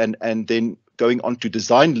then going on to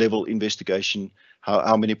design level investigation,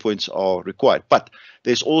 how many points are required. But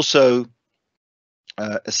there's also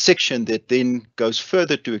a section that then goes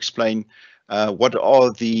further to explain what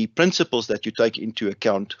are the principles that you take into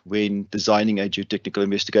account when designing a geotechnical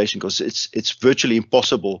investigation, because it's virtually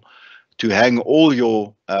impossible to hang all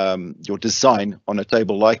your design on a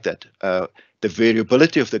table like that. The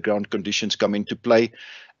variability of the ground conditions come into play,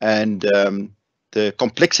 and the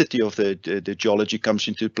complexity of the geology comes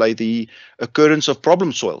into play. The occurrence of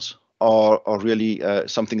problem soils are really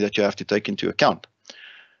something that you have to take into account.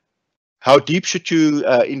 How deep should you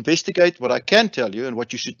investigate? What I can tell you, and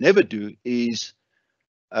what you should never do, is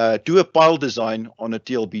do a pile design on a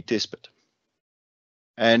TLB testbed.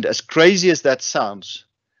 And as crazy as that sounds,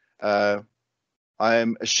 I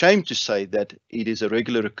am ashamed to say that it is a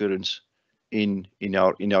regular occurrence in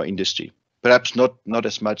our industry. Perhaps not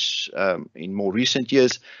as much in more recent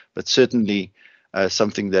years, but certainly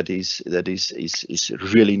something that is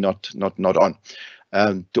really not on.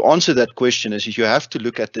 To answer that question is you have to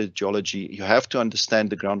look at the geology, you have to understand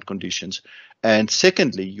the ground conditions, and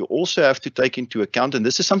secondly, you also have to take into account, and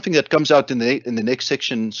this is something that comes out in the next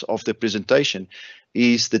sections of the presentation,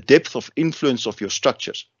 is the depth of influence of your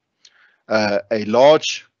structures. A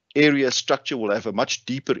large area structure will have a much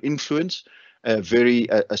deeper influence.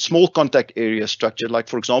 A small contact area structure, like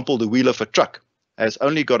for example the wheel of a truck, has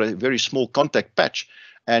only got a very small contact patch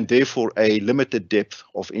and therefore a limited depth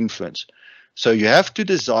of influence. So you have to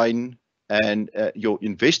design your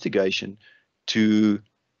investigation to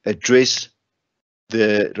address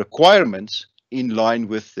the requirements in line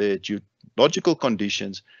with the geological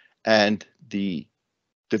conditions and the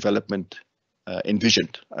development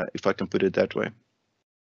envisioned, if I can put it that way.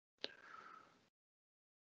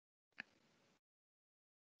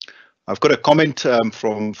 I've got a comment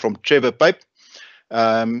from Trevor Pape.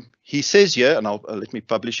 He says here, and let me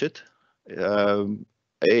publish it.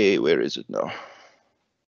 Hey, where is it now?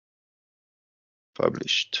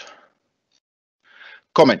 Published.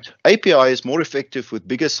 Comment: API is more effective with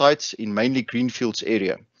bigger sites in mainly greenfields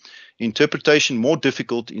area. Interpretation more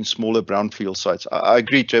difficult in smaller brownfield sites. I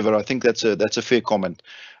agree, Trevor. I think that's a fair comment.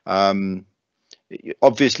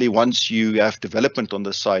 Obviously, once you have development on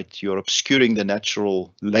the site, you're obscuring the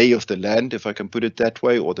natural lay of the land, if I can put it that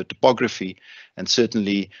way, or the topography, and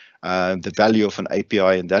certainly the value of an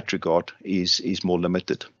API in that regard is more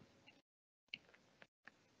limited.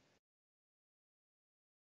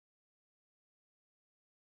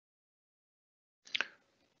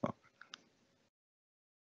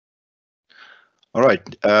 All right,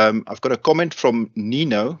 I've got a comment from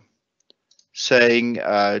Nino saying,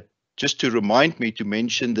 just to remind me to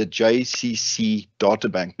mention the JCC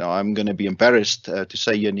databank. Now, I'm going to be embarrassed to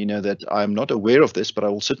say here, Nino, that I'm not aware of this, but I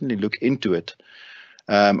will certainly look into it.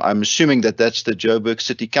 I'm assuming that that's the Joburg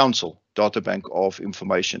City Council databank of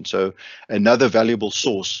information. So another valuable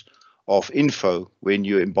source of info when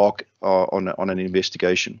you embark on an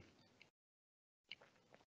investigation.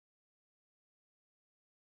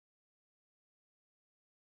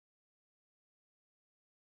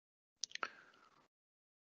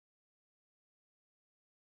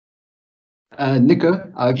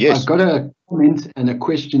 Nico, I've got a comment and a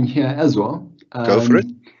question here as well. Go for it.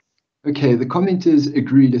 Okay, the comment is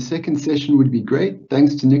agreed. A second session would be great.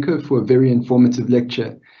 Thanks to Nico for a very informative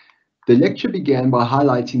lecture. The lecture began by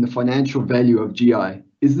highlighting the financial value of GI.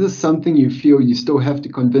 Is this something you feel you still have to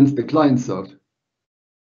convince the clients of?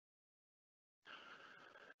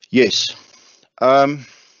 Yes.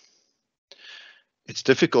 It's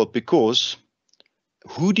difficult because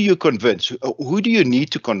who do you convince? Who do you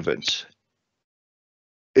need to convince?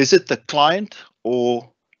 Is it the client or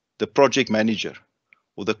the project manager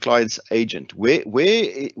or the client's agent? Where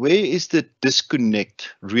is the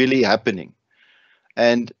disconnect really happening?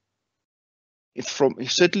 And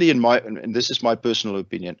certainly and this is my personal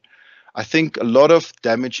opinion, I think a lot of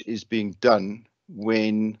damage is being done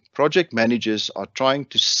when project managers are trying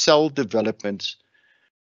to sell developments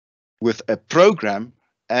with a program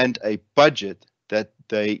and a budget that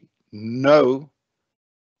they know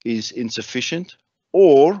is insufficient,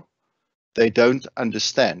 or they don't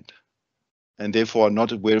understand and therefore are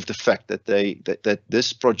not aware of the fact that that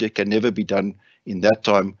this project can never be done in that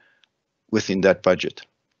time within that budget.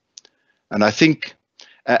 And I think,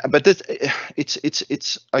 but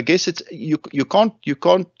it's I guess it's you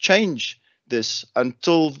can't change this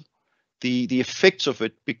until the effects of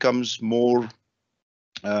it becomes more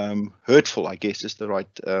hurtful, I guess is the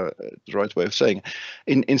right way of saying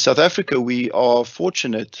it. In South Africa, we are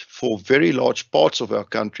fortunate for very large parts of our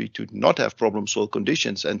country to not have problem soil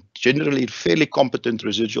conditions and generally fairly competent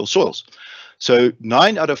residual soils. So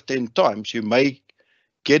 9 out of 10 times you may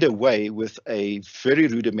get away with a very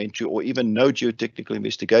rudimentary or even no geotechnical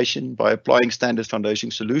investigation by applying standard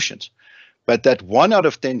foundation solutions. But that 1 out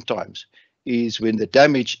of 10 times is when the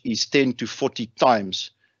damage is 10 to 40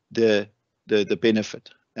 times the benefit.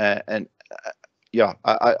 Yeah,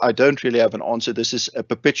 I don't really have an answer. This is a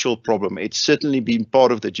perpetual problem. It's certainly been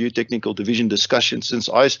part of the geotechnical division discussion since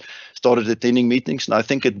I started attending meetings, and I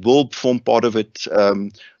think it will form part of it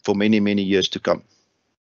for many, many years to come.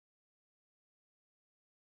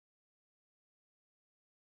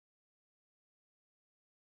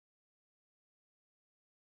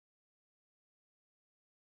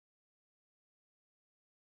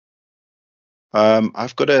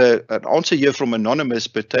 I've got an answer here from Anonymous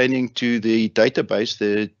pertaining to the database,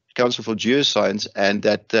 the Council for Geoscience, and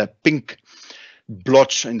that pink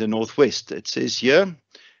blotch in the northwest. It says here,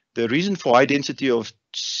 the reason for high density of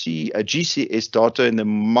GCS data in the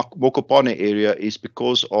Mokopane area is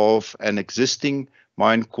because of an existing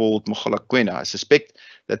mine called Mogalakwena. I suspect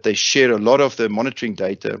that they share a lot of the monitoring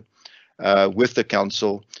data with the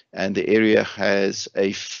council, and the area has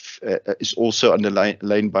is also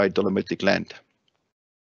underlain by dolomitic land.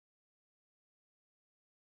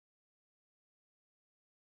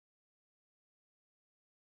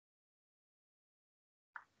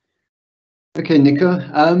 Okay, Nico.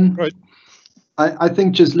 Right. I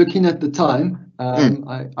think just looking at the time,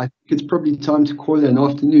 I think it's probably time to call it an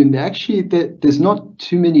afternoon. Actually, there's not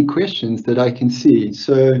too many questions that I can see.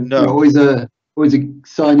 So No. always a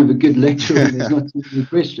sign of a good lecture when there's not too many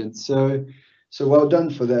questions. So well done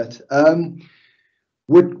for that.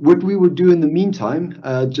 What we will do in the meantime,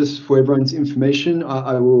 just for everyone's information,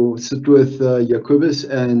 I will sit with Jacobus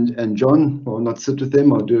and John, or not sit with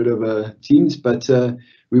them, I'll do it over Teams, but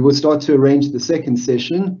we will start to arrange the second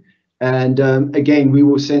session. And again, we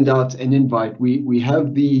will send out an invite. We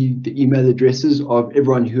have the email addresses of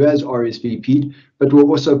everyone who has RSVP'd, but we'll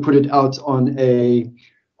also put it out on a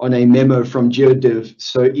memo from GeoDiv.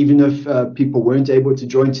 So even if people weren't able to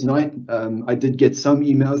join tonight, I did get some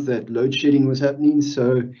emails that load shedding was happening.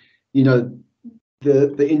 So, you know,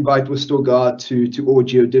 the invite will still go out to all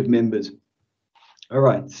GeoDiv members. All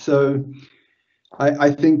right. So I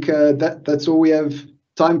think that's all we have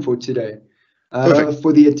time for today.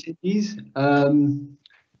 For the attendees,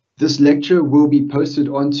 this lecture will be posted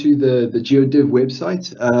onto the GeoDiv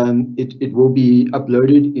website. It will be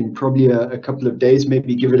uploaded in probably a couple of days,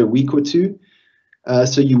 maybe give it a week or two.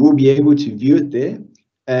 So you will be able to view it there.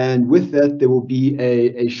 And with that, there will be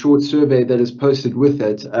a short survey that is posted with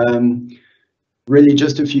it. Really,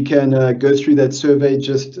 just if you can go through that survey,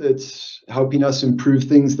 it's helping us improve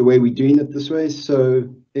things the way we're doing it this way. So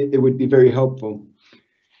it would be very helpful.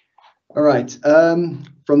 All right,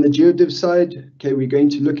 from the GeoDiv side, okay, we're going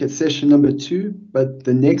to look at session number 2, but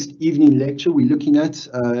the next evening lecture we're looking at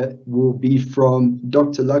will be from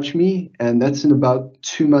Dr. Lakshmi, and that's in about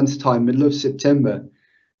 2 months' time, middle of September.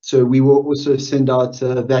 So we will also send out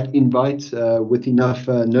that invite with enough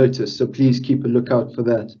notice, so please keep a lookout for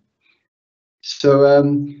that. So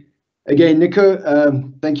again, Nico,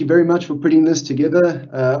 thank you very much for putting this together.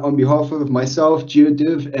 On behalf of myself,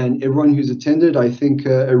 GeoDiv, and everyone who's attended, I think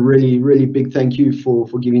a really, really big thank you for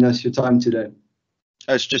giving us your time today.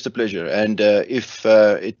 It's just a pleasure. And if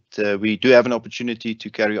we do have an opportunity to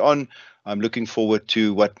carry on, I'm looking forward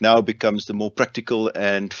to what now becomes the more practical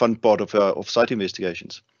and fun part of site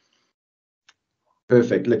investigations.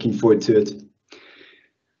 Perfect. Looking forward to it.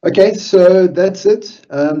 Okay, so that's it.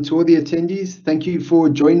 To all the attendees, thank you for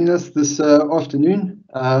joining us this afternoon.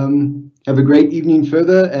 Have a great evening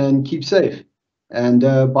further and keep safe. And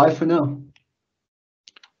bye for now.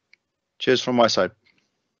 Cheers from my side.